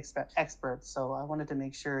Whitehead expert, so I wanted to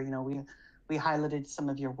make sure we highlighted some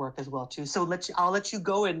of your work as well too. So I'll let you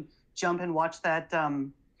go and jump and watch that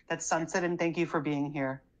sunset, and thank you for being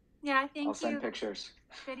here. Yeah, thank you. I'll send pictures.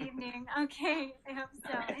 Good evening. Okay, I hope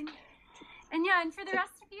so. Right. And for the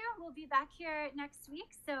rest of you, we'll be back here next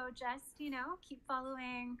week. So just, keep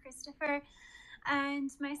following Christopher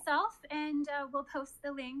and myself, and we'll post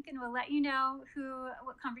the link and we'll let you know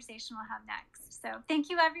what conversation we'll have next. So thank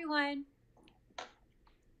you, everyone.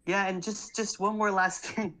 Yeah, and just one more last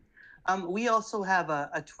thing. We also have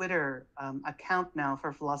a Twitter account now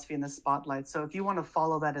for Philosophy in the Spotlight. So if you want to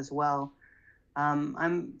follow that as well,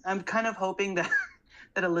 I'm kind of hoping that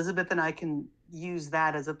Elisabeth and I can use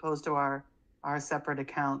that as opposed to our separate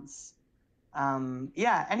accounts.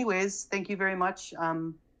 Anyways, thank you very much.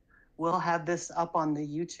 We'll have this up on the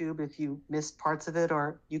YouTube if you missed parts of it,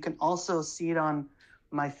 or you can also see it on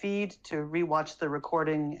my feed to rewatch the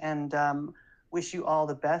recording, and wish you all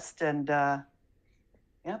the best, and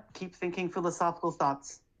keep thinking philosophical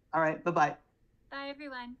thoughts. All right, bye-bye. Bye,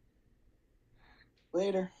 everyone.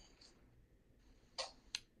 Later.